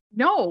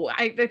 No,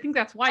 I think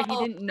that's why he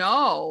didn't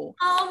know.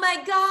 Oh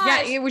my gosh.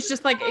 Yeah, it was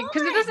just like,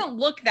 because it doesn't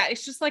look that,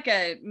 it's just like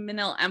a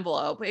manila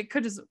envelope.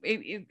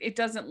 It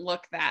doesn't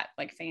look that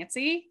like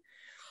fancy.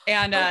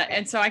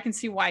 And so I can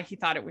see why he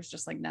thought it was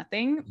just like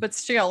nothing, but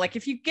still, like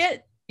if you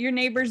get your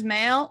neighbor's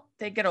mail,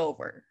 take it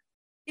over.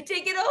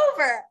 Take it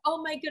over.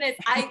 Oh my goodness.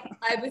 I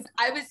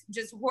was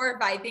just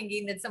horrified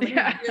thinking that someone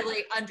who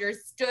really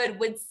understood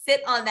would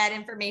sit on that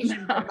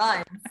information for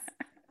months.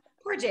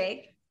 Poor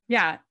Jake.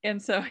 Yeah.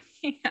 And so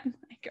he had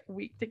like a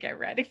week to get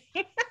ready.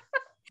 Like,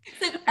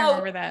 I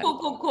remember that.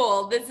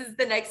 Cool. This is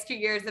the next 2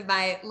 years of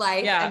my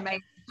life and my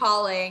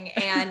calling.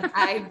 And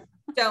I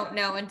don't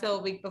know until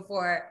a week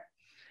before.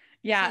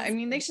 Yeah. I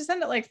mean, they should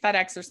send it like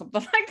FedEx or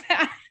something like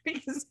that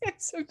because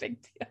it's a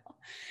big deal.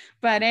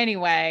 But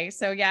anyway,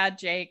 so yeah,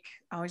 Jake,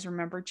 always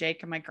remember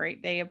Jake and my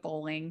great day of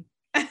bowling.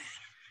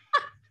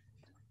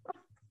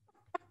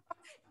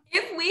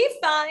 If we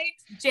find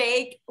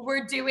Jake,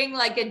 we're doing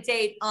like a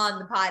date on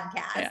the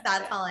podcast. Yeah.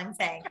 That's all I'm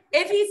saying.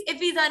 If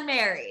he's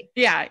unmarried.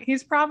 Yeah,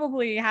 he's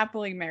probably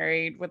happily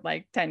married with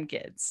like 10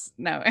 kids.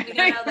 No, we don't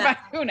know that.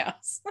 Who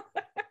knows?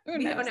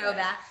 We don't know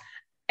that.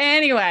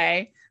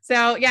 Anyway,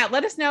 so yeah,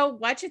 let us know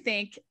what you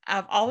think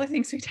of all the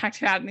things we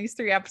talked about in these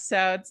 3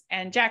 episodes.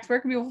 And Jax, where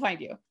can people find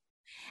you?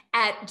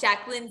 At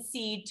Jacqueline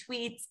C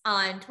Tweets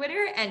on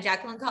Twitter and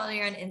Jacqueline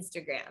Collier on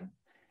Instagram.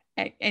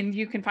 And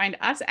you can find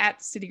us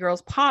at City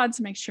Girls Pods.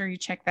 Make sure you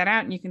check that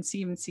out. And you can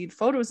even see the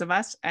photos of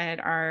us at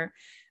our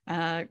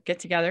get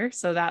together.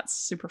 So that's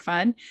super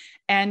fun.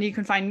 And you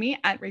can find me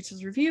at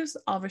Rachel's Reviews,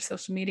 all of our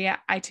social media,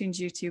 iTunes,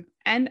 YouTube,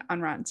 and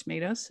on Rotten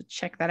Tomatoes. So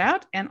check that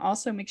out. And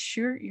also make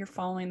sure you're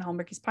following the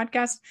Hallmarkies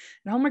Podcast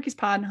and Hallmarkies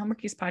Pod and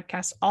Hallmarkies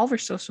Podcast, all of our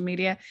social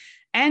media.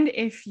 And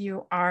if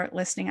you are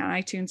listening on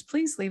iTunes,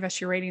 please leave us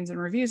your ratings and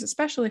reviews,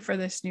 especially for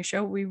this new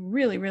show. We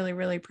really, really,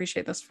 really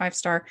appreciate those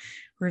 5-star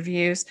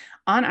reviews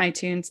on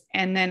iTunes.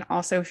 And then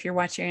also, if you're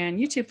watching on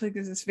YouTube, please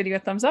give this video a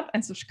thumbs up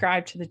and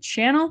subscribe to the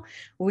channel.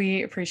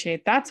 We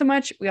appreciate that so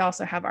much. We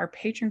also have our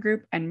Patreon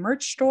group and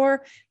merch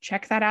store.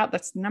 Check that out.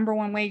 That's the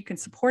 #1 way you can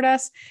support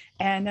us.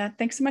 And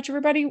thanks so much,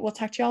 everybody. We'll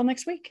talk to you all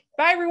next week.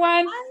 Bye,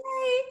 everyone.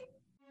 Bye.